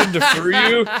I'm just going to defer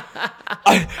you.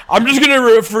 I'm just going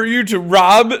to refer you to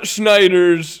Rob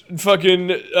Schneider's fucking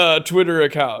Twitter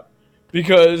account,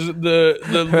 because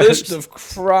the list of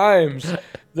crimes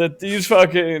that these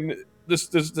fucking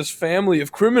this family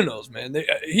of criminals, man,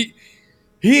 he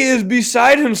is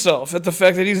beside himself at the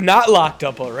fact that he's not locked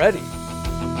up already.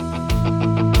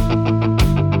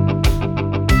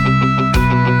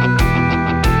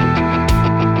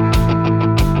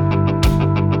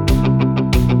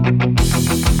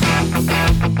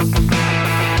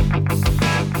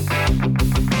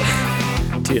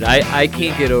 Dude, I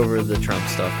can't get over the Trump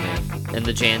stuff, man, and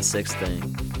the Jan 6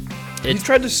 thing. He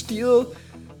tried to steal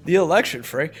the election,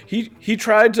 Frank. He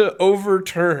tried to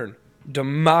overturn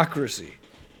democracy.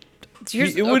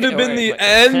 It would have been the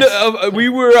end of. We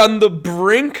were on the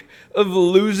brink of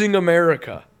losing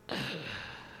America.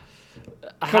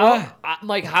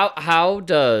 How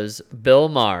does Bill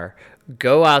Maher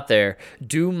go out there,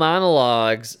 do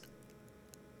monologues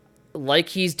like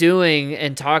he's doing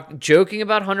and joking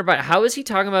about Hunter Biden? How is he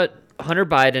talking about Hunter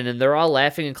Biden and they're all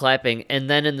laughing and clapping, and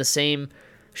then in the same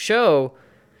show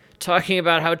talking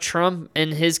about how Trump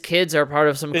and his kids are part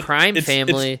of some crime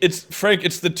family? It's Frank,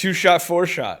 it's the 2-shot,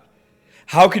 4-shot.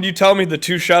 How could you tell me the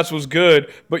 2 shots was good,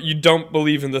 but you don't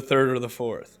believe in the 3rd or the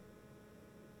 4th?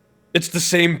 It's the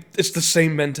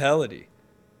same mentality.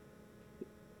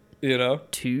 You know?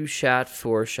 2-shot,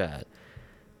 4-shot.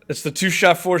 It's the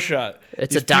 2-shot, 4-shot.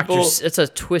 It's a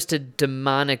twisted,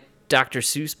 demonic Dr.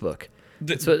 Seuss book.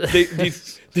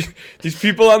 These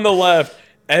people on the left,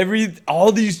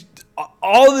 all these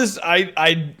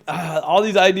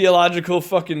ideological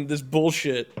fucking this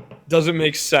bullshit doesn't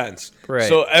make sense. Right.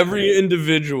 So every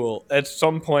individual at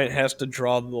some point has to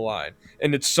draw the line,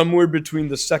 and it's somewhere between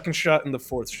the 2nd shot and the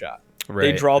 4th shot.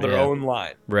 Right. They draw their own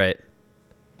line. Right.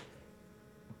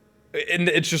 And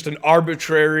it's just an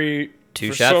arbitrary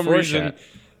 2-shot, 4-shot.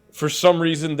 For some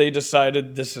reason, they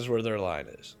decided this is where their line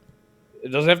is. It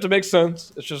doesn't have to make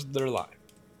sense. It's just their line.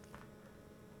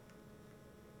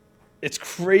 It's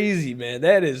crazy, man.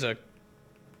 That is I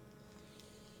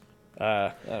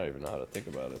don't even know how to think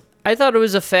about it. I thought it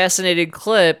was a fascinating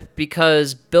clip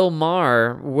because Bill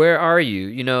Maher, where are you?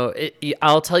 You know,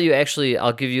 I'll tell you, actually,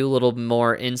 I'll give you a little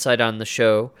more insight on the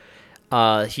show.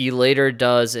 He later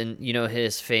does, in, you know,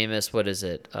 his famous, what is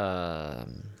it?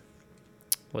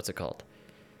 What's it called?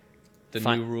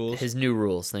 New Rules? His New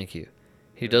Rules, thank you.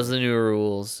 He does the New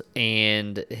Rules,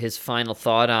 and his final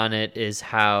thought on it is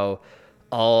how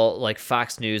all, like,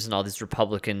 Fox News and all these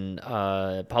Republican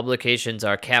publications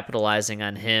are capitalizing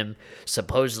on him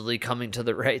supposedly coming to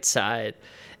the right side.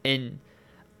 And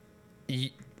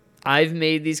I've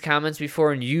made these comments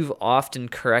before, and you've often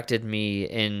corrected me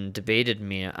and debated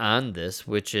me on this,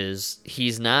 which is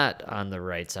he's not on the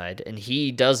right side. And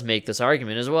he does make this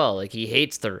argument as well. Like, he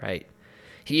hates the right.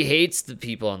 He hates the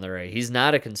people on the right. He's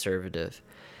not a conservative.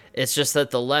 It's just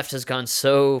that the left has gone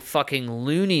so fucking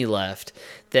loony left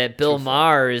that Bill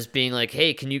Maher is being like,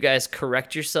 hey, can you guys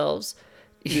correct yourselves?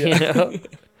 You know?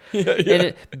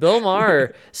 And Bill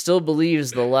Maher still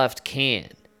believes the left can.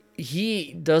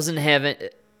 He doesn't have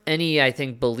any, I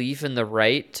think, belief in the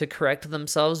right to correct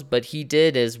themselves, but he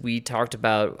did, as we talked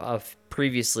about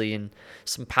previously in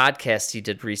some podcasts he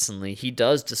did recently, he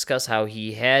does discuss how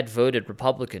he had voted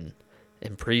Republican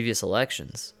in previous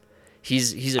elections.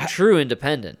 He's a true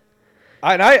independent.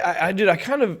 I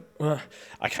kind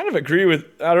of agree with.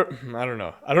 I don't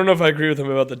know. I don't know if I agree with him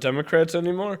about the Democrats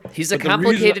anymore. He's a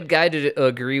complicated guy to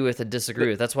agree with and disagree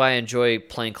with. That's why I enjoy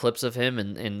playing clips of him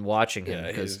and watching him,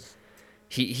 because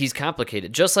he's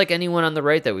complicated, just like anyone on the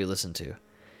right that we listen to.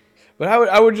 But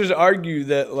I would just argue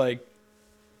that, like,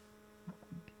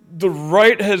 the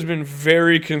right has been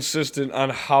very consistent on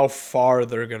how far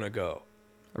they're gonna go.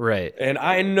 Right. And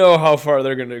I know how far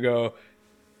they're going to go.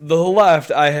 The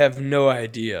left, I have no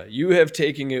idea. You have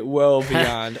taken it well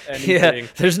beyond anything.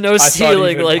 There's no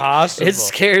ceiling. Like, possible. It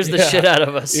scares the shit out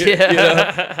of us. You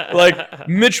know? Like,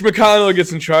 Mitch McConnell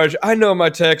gets in charge. I know my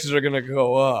taxes are going to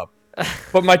go up,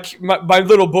 but my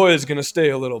little boy is going to stay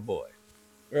a little boy.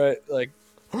 Right? Like,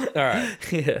 all right.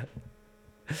 Yeah.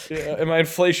 And my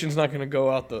inflation's not going to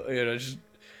go out just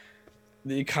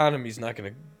the economy's not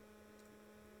going to.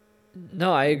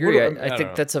 No, I agree. I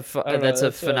think that's a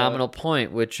phenomenal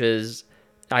point, which is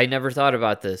I never thought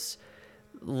about this.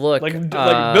 Look, like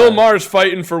Bill Maher's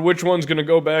fighting for which one's going to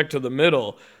go back to the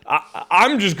middle.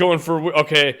 I'm just going for,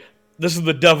 okay, this is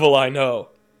the devil I know.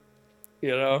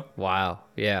 You know? Wow.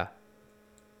 Yeah.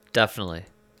 Definitely.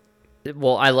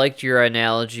 well, I liked your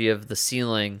analogy of the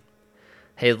ceiling.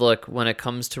 Hey, look, when it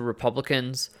comes to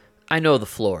Republicans, I know the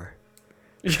floor.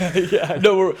 Yeah,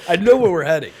 I know where we're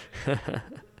heading.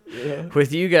 Yeah.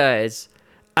 With you guys,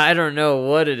 I don't know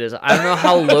what it is. I don't know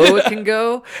how low it can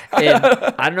go, and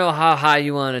I don't know how high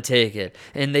you want to take it.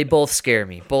 And they both scare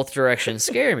me. Both directions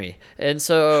scare me. And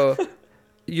so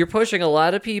you're pushing a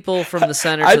lot of people from the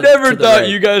center. I never to the thought right.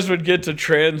 you guys would get to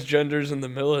transgenders in the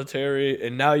military,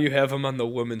 and now you have them on the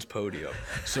women's podium.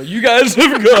 So you guys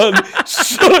have gone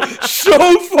so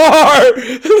far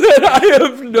that I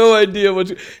have no idea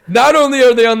what. Not only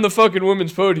are they on the fucking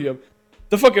women's podium,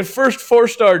 the fucking first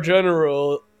 4-star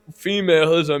general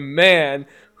female is a man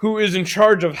who is in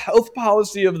charge of health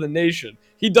policy of the nation.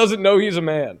 He doesn't know he's a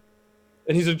man,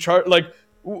 and he's in charge. Like,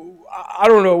 I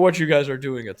don't know what you guys are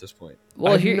doing at this point.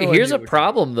 Well, here's a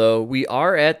problem, though. We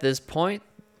are at this point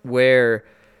where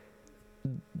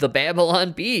the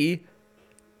Babylon Bee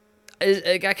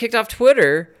got kicked off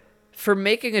Twitter for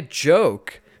making a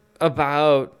joke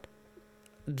about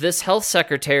this health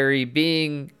secretary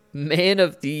being Man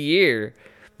of the Year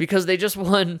because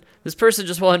this person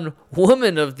just won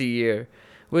Woman of the Year,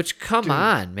 which, come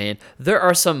on, man. There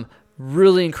are some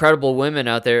really incredible women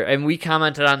out there, and we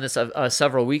commented on this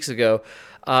several weeks ago.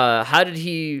 How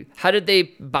did they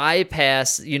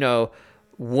bypass,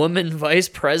 woman vice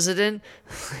president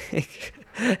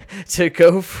to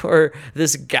go for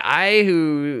this guy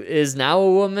who is now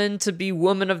a woman to be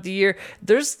Woman of the Year?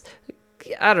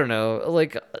 I don't know,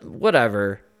 like,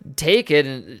 whatever. Take it,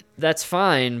 and that's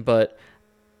fine, but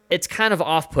it's kind of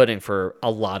off-putting for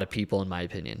a lot of people, in my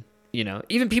opinion.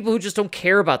 Even people who just don't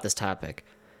care about this topic.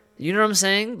 You know what I'm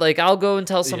saying? Like, I'll go and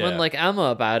tell someone like Emma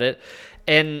about it,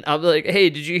 and I'll be like, hey,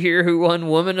 did you hear who won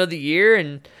Woman of the Year?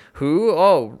 And who?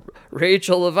 Oh,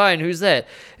 Rachel Levine. Who's that?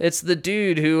 It's the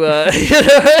dude who, and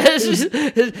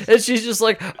she's just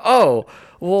like, oh,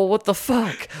 well, what the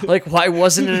fuck? Like, why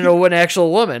wasn't it an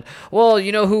actual woman? Well,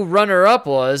 you know who runner-up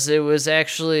was? It was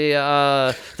actually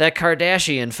that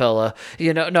Kardashian fella.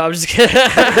 No, I'm just kidding.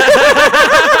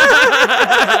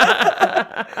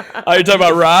 Are you talking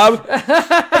about Rob?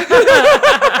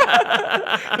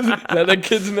 Is that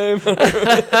kid's name?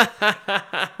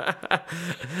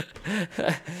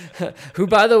 Who,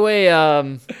 by the way,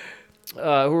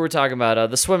 who we're talking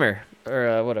about? The swimmer,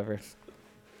 or whatever.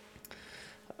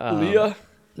 Leah?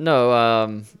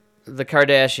 No, the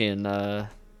Kardashian.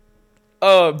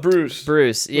 Bruce.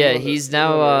 Bruce, yeah, he's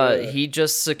now, he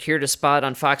just secured a spot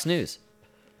on Fox News,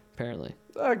 apparently.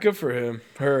 Good for him.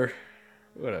 Her.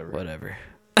 Whatever.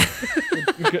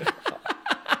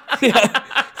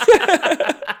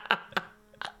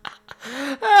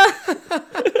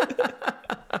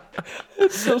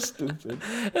 It's so stupid.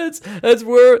 That's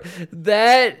where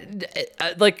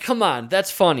that, like, come on,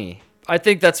 that's funny. I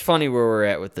think that's funny where we're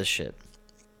at with this shit.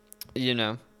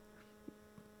 No,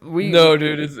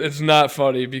 dude, it's not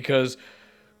funny because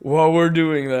while we're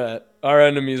doing that, our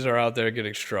enemies are out there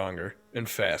getting stronger and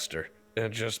faster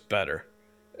and just better.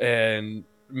 And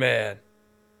man,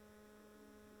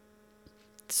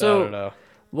 so I don't know.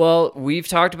 Well, we've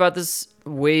talked about this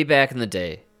way back in the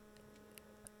day.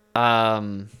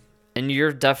 And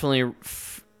you're definitely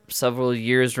several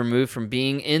years removed from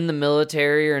being in the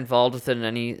military or involved with it in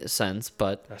any sense,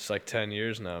 but that's like 10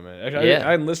 years now, man. Actually,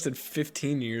 I enlisted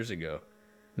 15 years ago.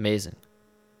 Amazing.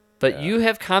 But you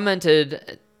have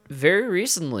commented very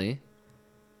recently,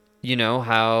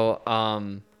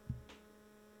 how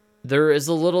there is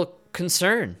a little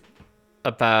concern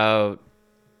about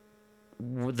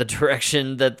the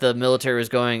direction that the military is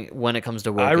going when it comes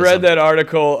to wokeism. I read that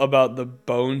article about the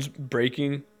bones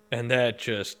breaking, and that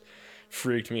just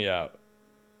freaked me out.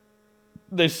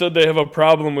 They said they have a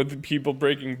problem with people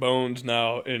breaking bones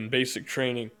now in basic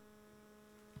training,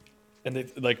 and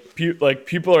they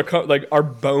people are like, our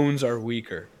bones are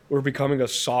weaker. We're becoming a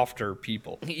softer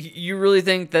people. You really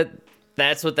think that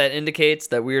that's what that indicates?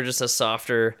 That we're just a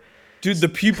softer? Dude, the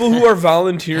people who are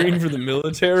volunteering for the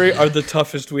military are the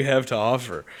toughest we have to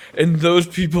offer, and those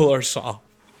people are soft.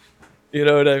 You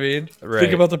know what I mean? Right.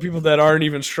 Think about the people that aren't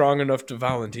even strong enough to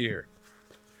volunteer.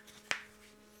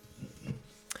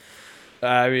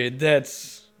 I mean,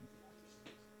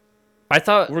 I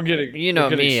thought we're getting. We're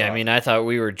getting me. Soft. I mean, I thought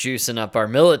we were juicing up our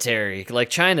military like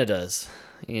China does.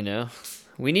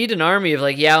 We need an army of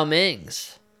like Yao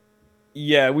Mings.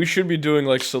 Yeah, we should be doing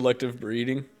like selective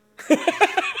breeding.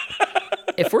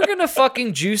 If we're gonna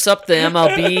fucking juice up the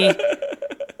MLB,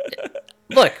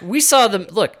 look, we saw them.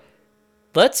 Look,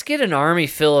 let's get an army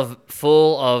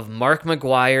full of Mark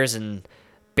McGuires and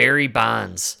Barry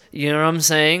Bonds. You know what I'm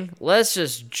saying? Let's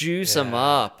just juice them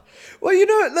up. Well,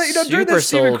 during Super that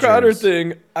Steven Crowder soldiers.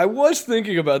 thing, I was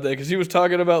thinking about that because he was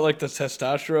talking about like the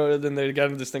testosterone, and then they got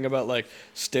into this thing about like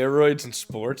steroids and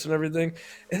sports and everything,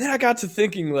 and then I got to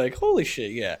thinking like, holy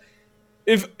shit, yeah.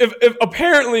 If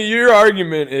apparently your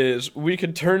argument is we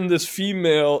could turn this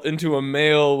female into a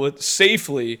male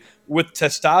safely with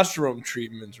testosterone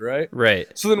treatments, right? Right.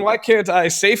 So then why can't I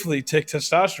safely take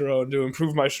testosterone to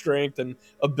improve my strength and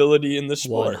ability in the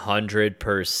sport?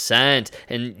 100%.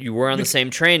 And you were on the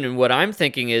same train. And what I'm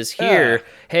thinking is here,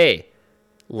 hey,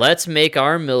 let's make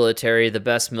our military the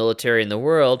best military in the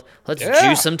world. Let's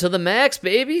juice them to the max,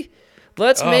 baby.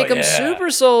 Let's make them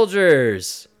super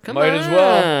soldiers. Come on. Might as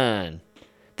well.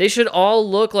 They should all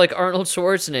look like Arnold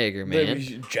Schwarzenegger, man. They'd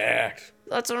be jacked.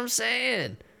 That's what I'm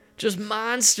saying. Just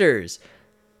monsters.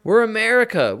 We're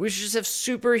America. We should just have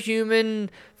superhuman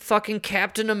fucking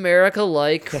Captain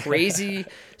America-like crazy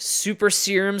super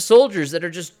serum soldiers that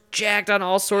are just jacked on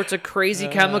all sorts of crazy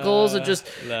chemicals and just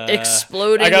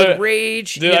exploding with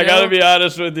rage. Dude, I gotta be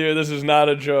honest with you. This is not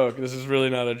a joke. This is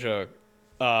really not a joke.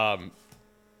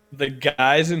 The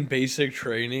guys in basic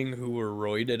training who were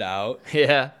roided out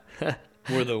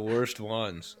were the worst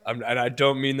ones. And I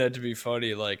don't mean that to be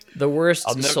funny. Like the worst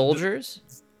soldiers?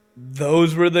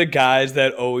 Those were the guys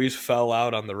that always fell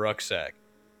out on the rucksack,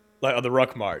 like on the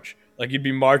ruck march. Like you'd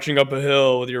be marching up a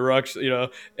hill with your rucks,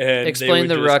 and explain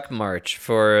the ruck march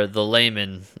for the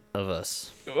layman of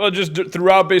us. Well, just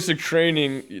throughout basic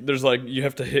training, there's like you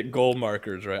have to hit goal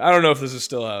markers, right? I don't know if this is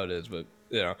still how it is, but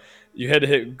you had to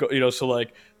hit, so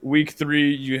like week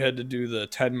 3, you had to do the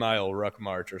 10-mile ruck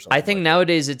march or something. I think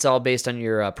nowadays it's all based on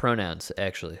your pronouns,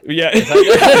 actually. Yeah.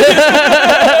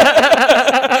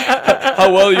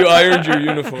 How well you ironed your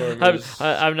uniform.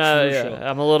 I'm not. Yeah,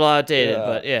 I'm a little outdated,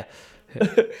 but yeah.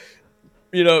 But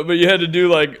you had to do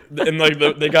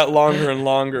they got longer and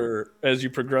longer as you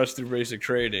progress through basic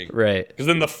training. Right. Because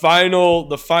then the final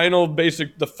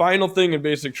thing in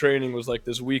basic training was like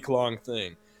this week-long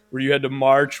thing where you had to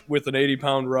march with an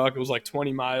 80-pound ruck. It was like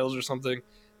 20 miles or something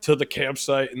to the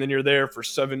campsite, and then you're there for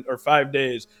 7 or 5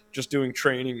 days just doing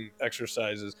training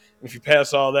exercises. And if you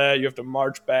pass all that, you have to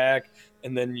march back,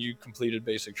 and then you completed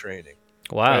basic training.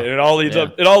 Wow. Right? And it all leads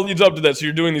up. It all leads up to that. So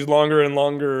you're doing these longer and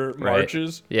longer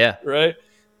marches. Yeah. Right.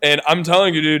 And I'm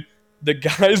telling you, dude, the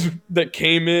guys that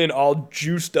came in all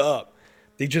juiced up,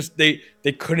 they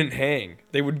couldn't hang.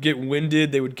 They would get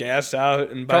winded. They would gas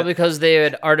out, and probably because they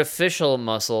had artificial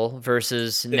muscle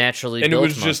versus naturally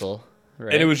built muscle.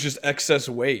 Right. And it was just excess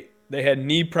weight. They had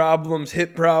knee problems,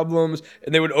 hip problems,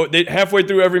 and they halfway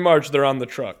through every march they're on the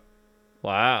truck.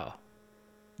 Wow.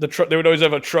 They would always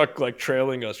have a truck like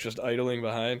trailing us, just idling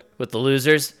behind. With the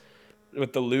losers?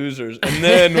 With the losers. And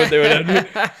then what they would have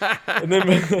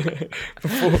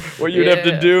what you'd have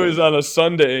to do is on a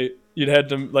Sunday, you'd have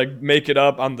to like make it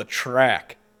up on the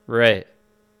track. Right.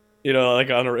 It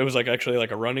was like actually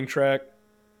like a running track.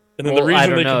 And then the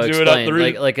reason they can do it up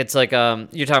it's like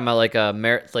you're talking about like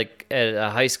like at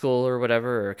a high school or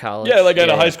whatever or college. Yeah, like at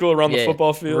a high school around the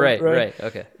football field. Right.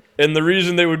 Okay. And the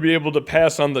reason they would be able to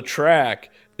pass on the track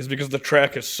is because the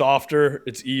track is softer,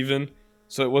 it's even,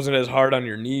 so it wasn't as hard on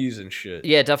your knees and shit.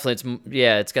 Yeah, definitely.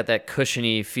 It's got that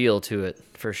cushiony feel to it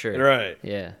for sure. Right.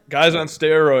 Yeah. Guys on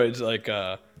steroids,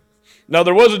 now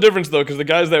there was a difference though, because the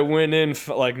guys that went in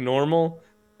like normal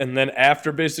and then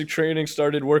after basic training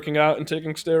started working out and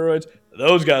taking steroids,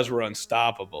 those guys were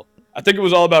unstoppable. I think it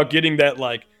was all about getting that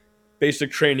like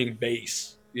basic training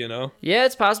base. Yeah,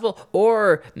 it's possible.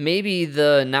 Or maybe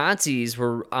the Nazis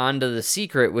were onto the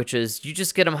secret, which is you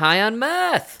just get them high on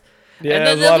meth. Yeah, and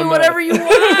then they'll do whatever you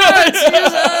want. You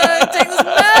just take this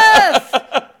meth.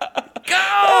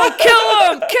 Go! Kill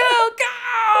them!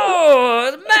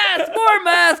 Go! Meth! More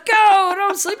meth! Go!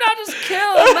 Don't sleep. Not just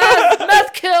kill.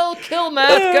 Meth! Kill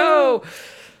meth! Go!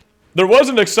 There was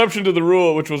an exception to the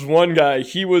rule, which was one guy.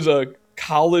 He was a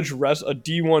college a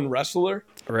D1 wrestler.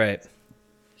 Right.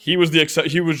 He was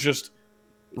he was just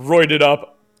roided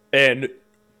up and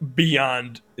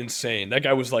beyond insane. That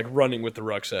guy was like running with the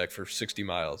rucksack for 60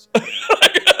 miles.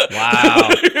 Wow.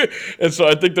 And so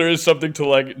I think there is something to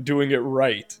like doing it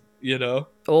right,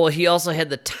 Well, he also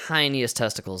had the tiniest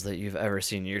testicles that you've ever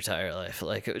seen in your entire life.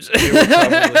 Like it was they were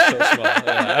probably so small.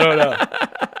 Yeah, I don't know.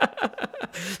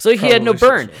 So he had no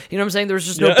burn. You know what I'm saying? There was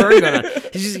just no burn going on.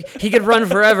 He could run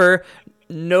forever,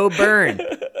 no burn.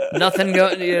 Nothing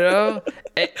going,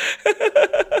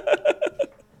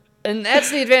 And that's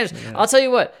the advantage. Yeah. I'll tell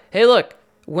you what. Hey, look,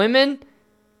 women,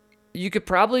 you could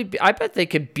probably, I bet they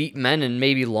could beat men in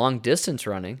maybe long distance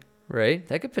running, right?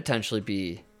 That could potentially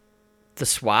be the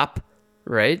swap,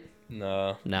 right?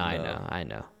 No. I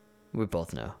know. We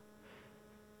both know.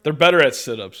 They're better at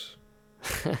sit-ups.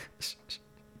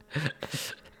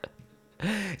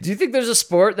 Do you think there's a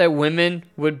sport that women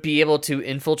would be able to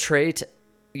infiltrate,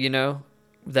 you know,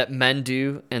 that men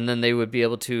do, and then they would be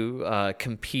able to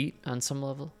compete on some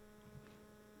level?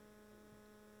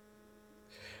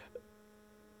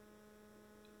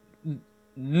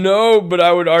 No, but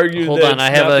I would argue Hold that on,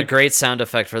 I have a great sound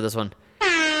effect for this one.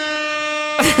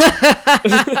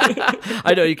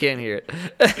 I know you can't hear it.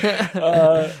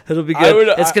 It'll be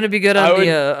good. It's gonna be good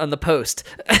on the post.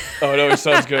 Oh no, it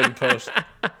sounds good in post.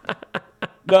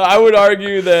 No, I would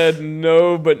argue that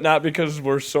no, but not because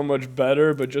we're so much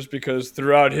better, but just because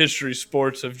throughout history,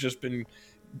 sports have just been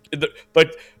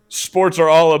like sports are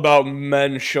all about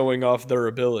men showing off their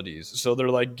abilities, so they're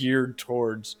like geared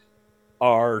towards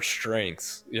our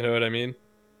strengths. You know what I mean?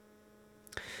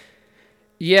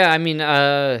 Yeah, I mean,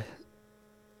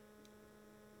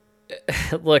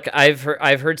 look, I've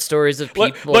heard stories of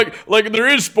people like there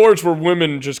is sports where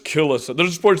women just kill us.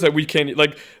 There's sports that we can't,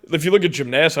 like if you look at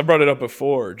gymnastics. I brought it up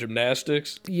before.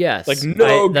 Gymnastics. Yes. Like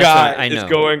no guy is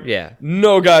going. Yeah.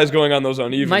 No guy is going on those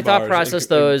uneven My bars. thought process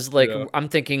though is like I'm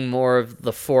thinking more of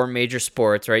the four major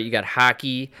sports, right? You got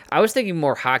hockey. I was thinking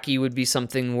more hockey would be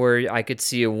something where I could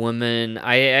see a woman.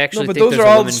 I actually think those there's are a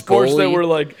all women the sports goalie. that were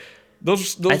like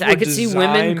those. I could see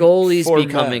women goalies for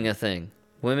becoming men. a thing.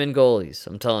 Women goalies,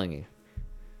 I'm telling you.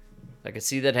 I could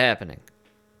see that happening.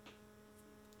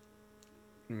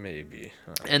 Maybe.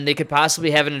 And they could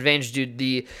possibly have an advantage, dude.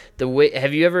 The way,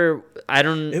 have you ever,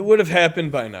 It would have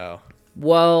happened by now.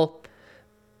 Well,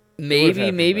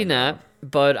 maybe not.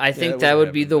 But I think that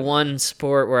would be the one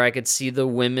sport where I could see the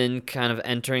women kind of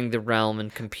entering the realm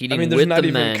and competing with the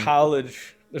men.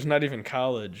 There's not even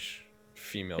college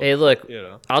female. Hey, look, you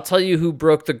know. I'll tell you who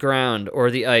broke the ground or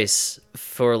the ice,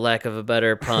 for lack of a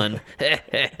better pun.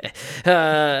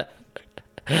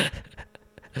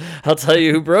 I'll tell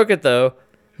you who broke it, though.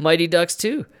 Mighty Ducks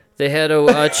 2. They had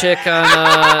a chick on...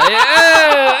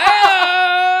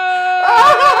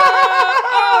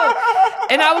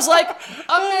 and I was like,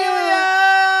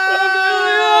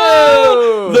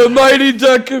 Emilio! The Mighty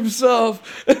Duck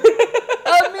himself. Emilio!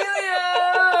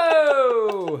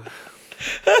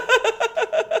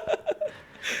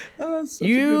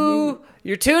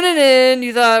 You're tuning in.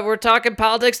 You thought we're talking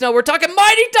politics. No, we're talking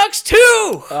Mighty Ducks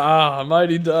 2! Ah,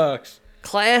 Mighty Ducks.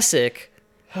 Classic.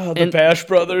 Oh, the Bash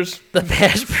Brothers. The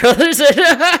Bash Brothers.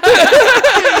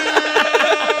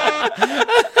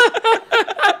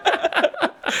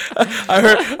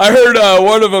 I heard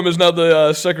one of them is now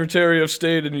the Secretary of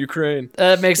State in Ukraine.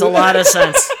 That makes a lot of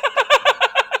sense.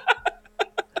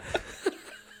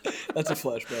 That's a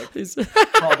flashback.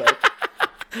 Callback.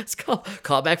 It's called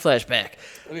callback flashback.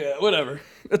 Yeah, whatever.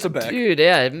 It's a back. Dude,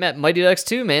 yeah, I met Mighty Ducks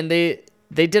 2, man. They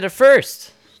did it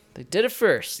first. They did it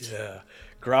first. Yeah.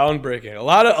 Groundbreaking. A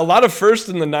lot of firsts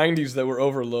in the 90s that were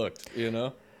overlooked, you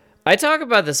know? I talk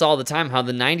about this all the time, how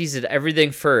the 90s did everything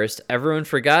first. Everyone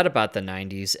forgot about the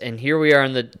 90s, and here we are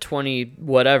in the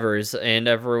 20-whatevers, and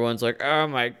everyone's like, oh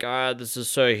my God, this is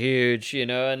so huge, you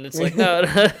know? And it's like, no,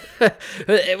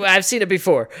 I've seen it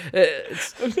before.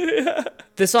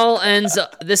 This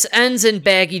ends in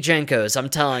baggy Jenkos, I'm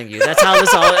telling you. That's how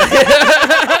this all...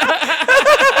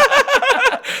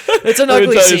 It's an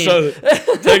ugly scene.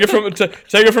 Take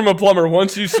it from a plumber.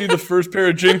 Once you see the first pair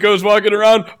of Jinkos walking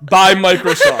around, buy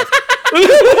Microsoft.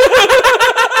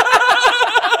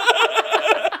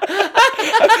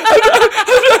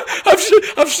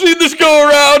 I've seen this go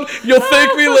around. You'll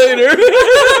thank me later.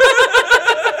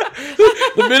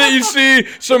 The minute you see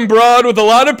some broad with a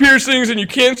lot of piercings and you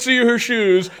can't see her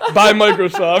shoes, buy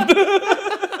Microsoft.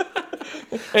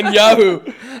 And Yahoo.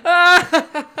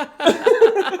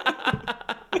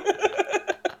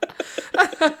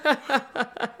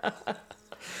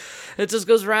 It just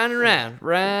goes round and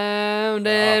round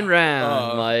and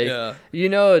round, Mike. Yeah. You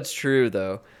know it's true,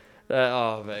 though.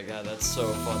 Oh, my God, that's so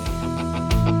funny.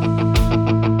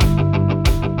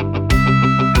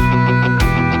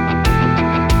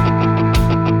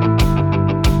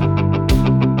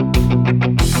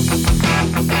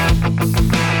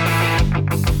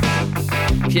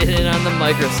 Get in on the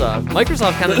Microsoft.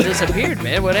 Microsoft kind of disappeared,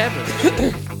 man. What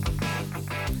happened?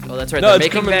 Oh, that's right. They're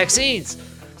making vaccines.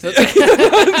 They're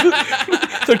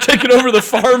taking over the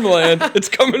farmland. It's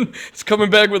coming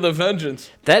back with a vengeance.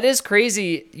 That is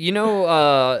crazy. You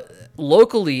know,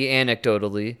 locally,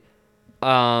 anecdotally,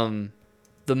 the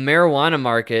marijuana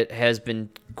market has been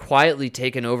quietly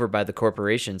taken over by the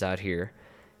corporations out here.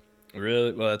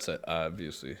 Really? Well, that's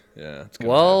obviously, yeah.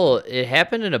 Well, it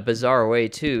happened in a bizarre way,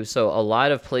 too. So a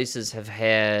lot of places have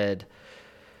had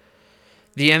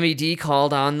the MED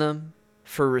called on them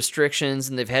for restrictions,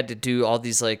 and they've had to do all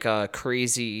these, like,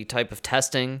 crazy type of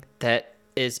testing that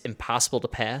is impossible to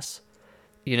pass.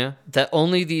 You know, that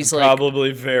only these like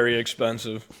probably very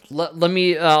expensive. Let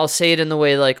me I'll say it in the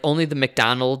way like only the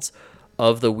McDonald's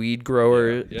of the weed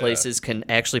grower places can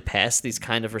actually pass these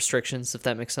kind of restrictions, if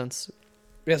that makes sense.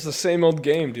 Yeah, it's the same old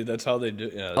game, dude. That's how they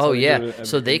do. Yeah, Oh yeah.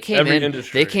 So they came in.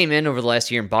 They came in over the last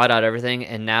year and bought out everything,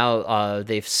 and now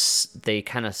they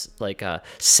kind of like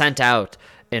sent out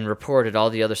and reported all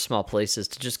the other small places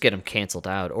to just get them canceled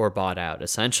out or bought out.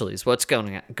 Essentially, is what's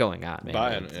going on,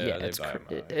 man.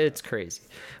 It's crazy.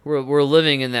 We're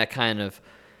living in that kind of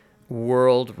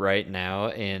world right now,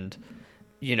 and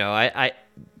you know, I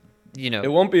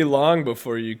it won't be long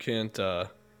before you can't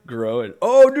grow it.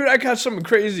 Oh, dude, I got something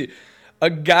crazy. A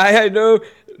guy I know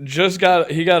got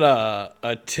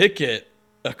a ticket.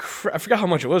 I forgot how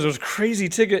much it was. It was a crazy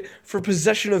ticket for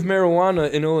possession of marijuana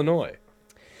in Illinois.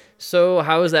 So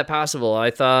how is that possible?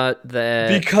 I thought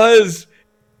that because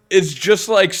it's just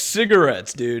like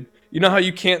cigarettes, dude. You know how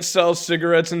you can't sell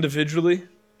cigarettes individually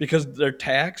because they're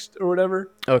taxed or whatever?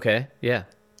 Okay, yeah.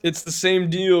 It's the same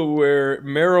deal where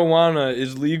marijuana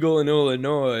is legal in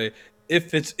Illinois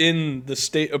if it's in the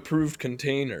state-approved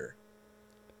container.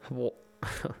 Well,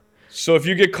 so if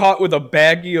you get caught with a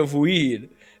baggie of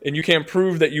weed and you can't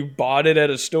prove that you bought it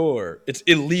at a store, it's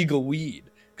illegal weed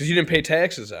because you didn't pay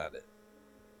taxes on it.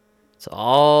 It's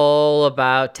all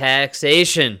about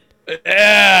taxation.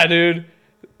 Yeah, dude.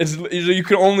 It's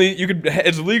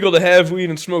legal to have weed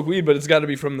and smoke weed, but it's got to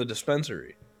be from the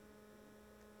dispensary.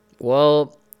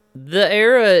 Well, the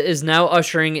era is now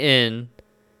ushering in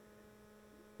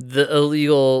the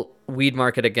illegal weed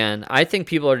market again. I think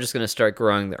people are just going to start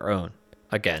growing their own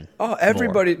again. Oh,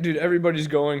 everybody's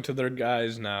going to their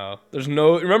guys now. There's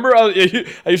no. Remember, I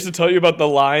used to tell you about the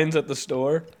lines at the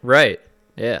store. Right.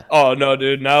 Yeah. Oh no,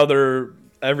 dude! Now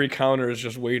every counter is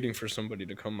just waiting for somebody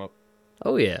to come up.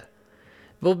 Oh yeah.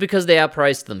 Well, because they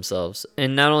outpriced themselves,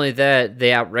 and not only that, they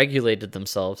outregulated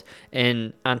themselves,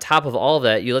 and on top of all of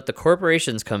that, you let the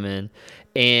corporations come in,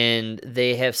 and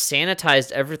they have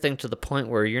sanitized everything to the point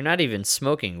where you're not even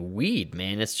smoking weed,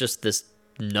 man. It's just this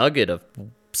nugget of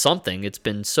something. It's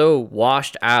been so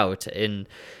washed out, and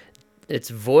it's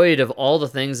void of all the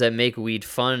things that make weed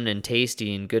fun and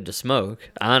tasty and good to smoke,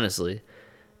 honestly.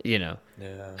 You know,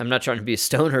 I'm not trying to be a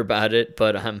stoner about it,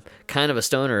 but I'm kind of a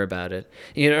stoner about it.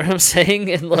 You know what I'm saying?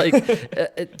 And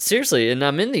like, seriously, and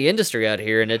I'm in the industry out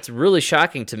here, and it's really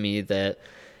shocking to me that,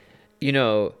 you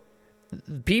know,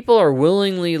 people are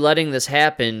willingly letting this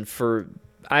happen for,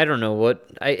 I don't know what,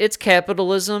 it's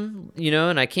capitalism, you know,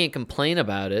 and I can't complain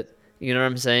about it. You know what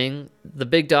I'm saying? The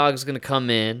big dog's going to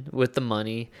come in with the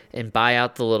money and buy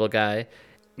out the little guy.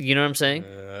 You know what I'm saying?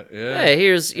 Yeah. Hey,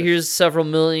 here's several $1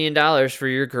 million for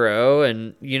your grow,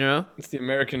 and you know it's the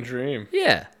American dream.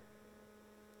 Yeah.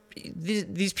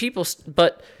 These people,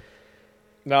 but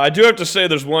now I do have to say,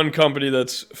 there's one company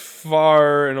that's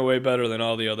far and away better than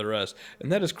all the other rest,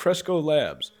 and that is Cresco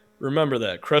Labs. Remember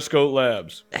that, Cresco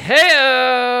Labs.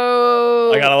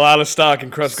 Hey-o! I got a lot of stock in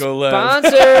Cresco Labs.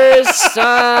 Sponsors,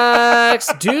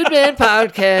 stocks, Dude Man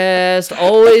Podcast,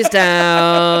 always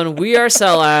down. We are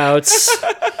sellouts.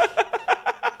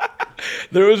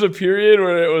 There was a period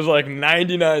where it was like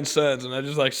 99 cents, and I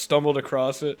just like stumbled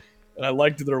across it, and I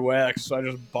liked their wax, so I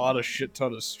just bought a shit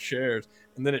ton of shares,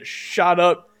 and then it shot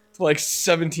up to like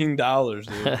 $17,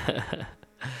 dude.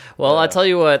 Well, I'll tell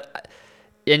you what,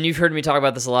 and you've heard me talk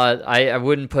about this a lot, I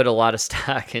wouldn't put a lot of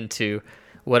stock into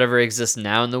whatever exists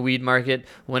now in the weed market.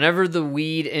 Whenever the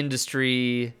weed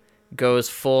industry goes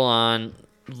full on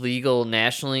legal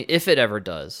nationally, if it ever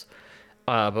does,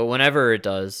 but whenever it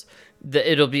does,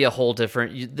 it'll be a whole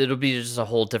different. It'll be just a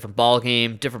whole different ball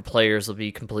game. Different players will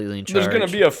be completely in charge. There's going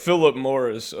to be a Philip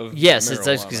Morris of yes,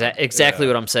 marijuana. it's exactly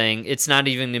what I'm saying. It's not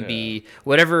even going to be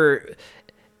whatever.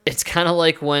 It's kind of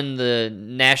like when the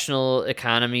national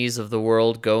economies of the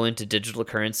world go into digital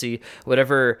currency.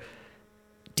 Whatever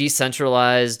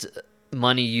decentralized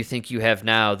money you think you have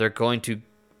now,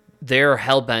 they're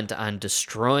hell-bent on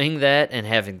destroying that and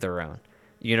having their own.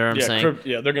 You know what I'm saying?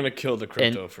 They're going to kill the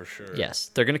crypto for sure. Yes,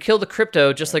 they're going to kill the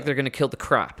crypto just like they're going to kill the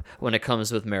crop when it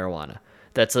comes with marijuana.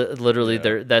 That's literally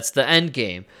that's the end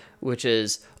game, which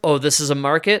is, oh, this is a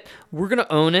market, we're going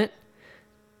to own it,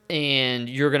 and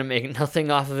you're going to make nothing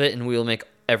off of it, and we'll make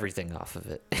everything off of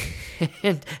it.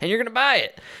 and you're going to buy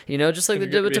it, you know, just like they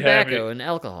did with tobacco and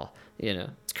alcohol. You know,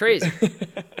 it's crazy.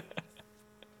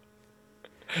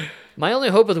 My only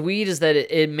hope with weed is that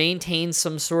it maintains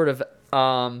some sort of,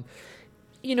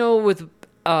 you know, with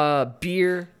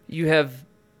beer, you have,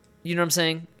 you know what I'm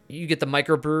saying? You get the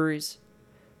microbreweries.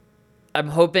 I'm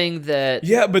hoping that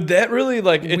Yeah, but that really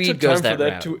like it weed took goes time for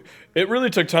that that route. to it really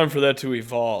took time for that to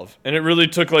evolve. And it really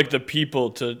took like the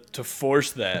people to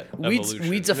force that evolution.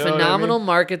 Weed's a You know what I phenomenal mean?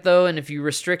 market though, and if you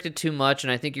restrict it too much,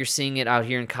 and I think you're seeing it out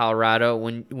here in Colorado,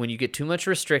 when you get too much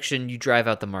restriction, you drive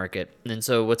out the market. And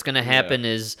so what's going to happen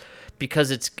is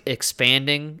because it's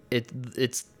expanding,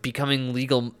 it's becoming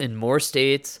legal in more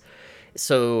states.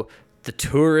 So the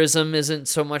tourism isn't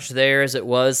so much there as it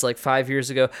was like 5 years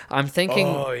ago. I'm thinking.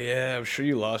 Oh yeah, I'm sure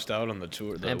you lost out on the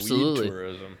tour, the Absolutely. weed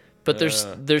tourism. But there's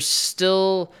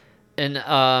still there's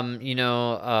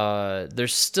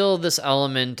still this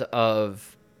element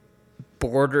of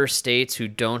border states who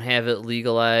don't have it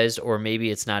legalized, or maybe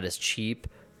it's not as cheap,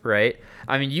 right?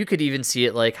 I mean, you could even see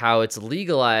it like how it's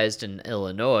legalized in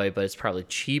Illinois, but it's probably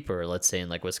cheaper, let's say in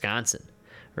like Wisconsin,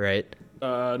 right?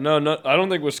 No, I don't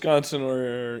think Wisconsin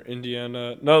or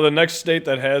Indiana. No, the next state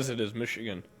that has it is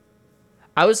Michigan.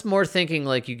 I was more thinking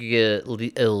like you could get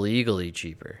it illegally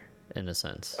cheaper in a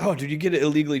sense. Oh, dude, you get it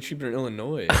illegally cheaper in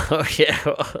Illinois. Oh yeah,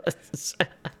 well,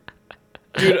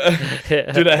 dude,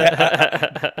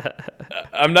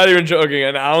 I'm not even joking.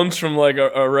 An ounce from like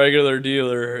a regular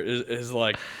dealer is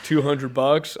like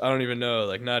 $200. I don't even know,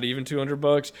 like not even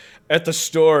 $200. At the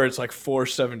store, it's like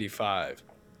 $4.75.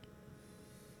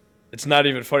 It's not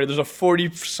even funny. There's a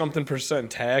 40-something%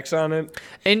 tax on it,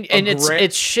 and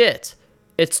it's shit.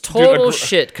 It's total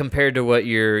shit compared to what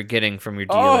you're getting from your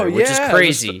dealer, which is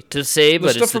crazy to say,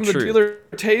 but it's the truth. The stuff from the dealer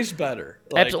tastes better.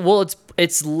 Like, well,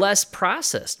 it's less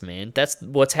processed, man. That's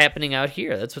what's happening out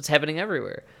here. That's what's happening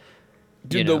everywhere.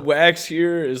 Dude, the wax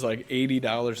here is like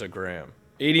 $80 a gram.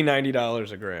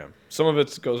 $80-$90 a gram. Some of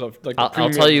it goes up. Like I'll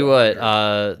tell you what.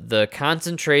 The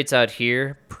concentrates out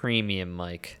here, premium,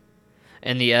 Mike.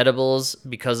 And the edibles,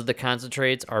 because of the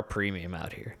concentrates, are premium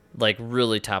out here. Like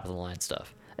really top of the line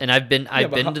stuff. And I've been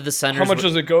to the centers. How much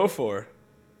does it go for?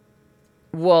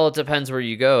 Well, it depends where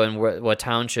you go and what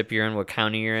township you're in, what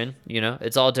county you're in. You know,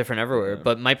 it's all different everywhere. Yeah.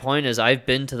 But my point is, I've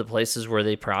been to the places where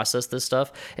they process this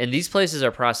stuff, and these places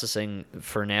are processing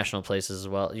for national places as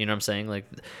well. You know what I'm saying? Like,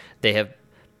 they have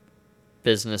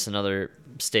business in other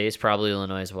states, probably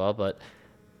Illinois as well. But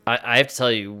I have to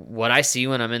tell you, what I see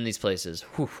when I'm in these places,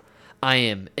 I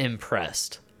am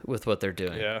impressed with what they're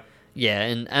doing. Yeah. Yeah,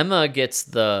 and Emma gets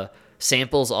the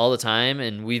samples all the time,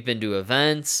 and we've been to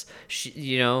events,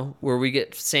 where we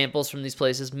get samples from these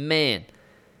places. Man,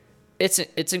 it's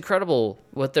incredible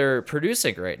what they're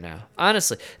producing right now.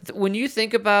 Honestly, when you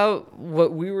think about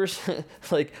what we were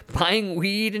like buying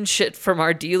weed and shit from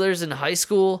our dealers in high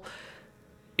school,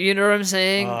 you know what I'm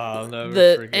saying? Oh, I'll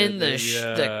never forget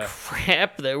the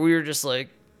crap that we were just like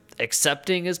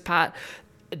accepting as pot.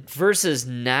 Versus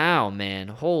now,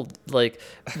 man,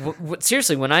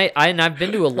 seriously, when I've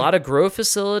been to a lot of grow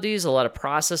facilities, a lot of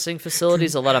processing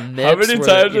facilities, a lot of MIPS. How many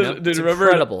times it's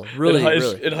incredible,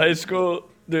 really. In high school,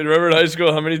 dude, remember in high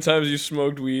school how many times you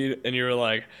smoked weed and you were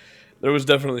like, there was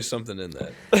definitely something in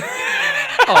that.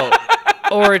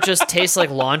 Or it just tastes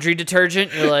like laundry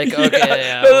detergent. You're like, okay,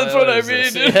 yeah, that's what I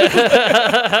mean. Dude.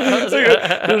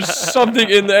 There's something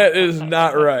in that is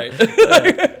not right.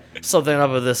 Something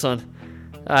up with this one.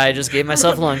 I just gave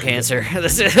myself lung cancer. I'll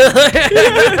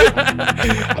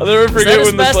never forget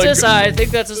when asbestos? I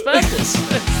think that's asbestos.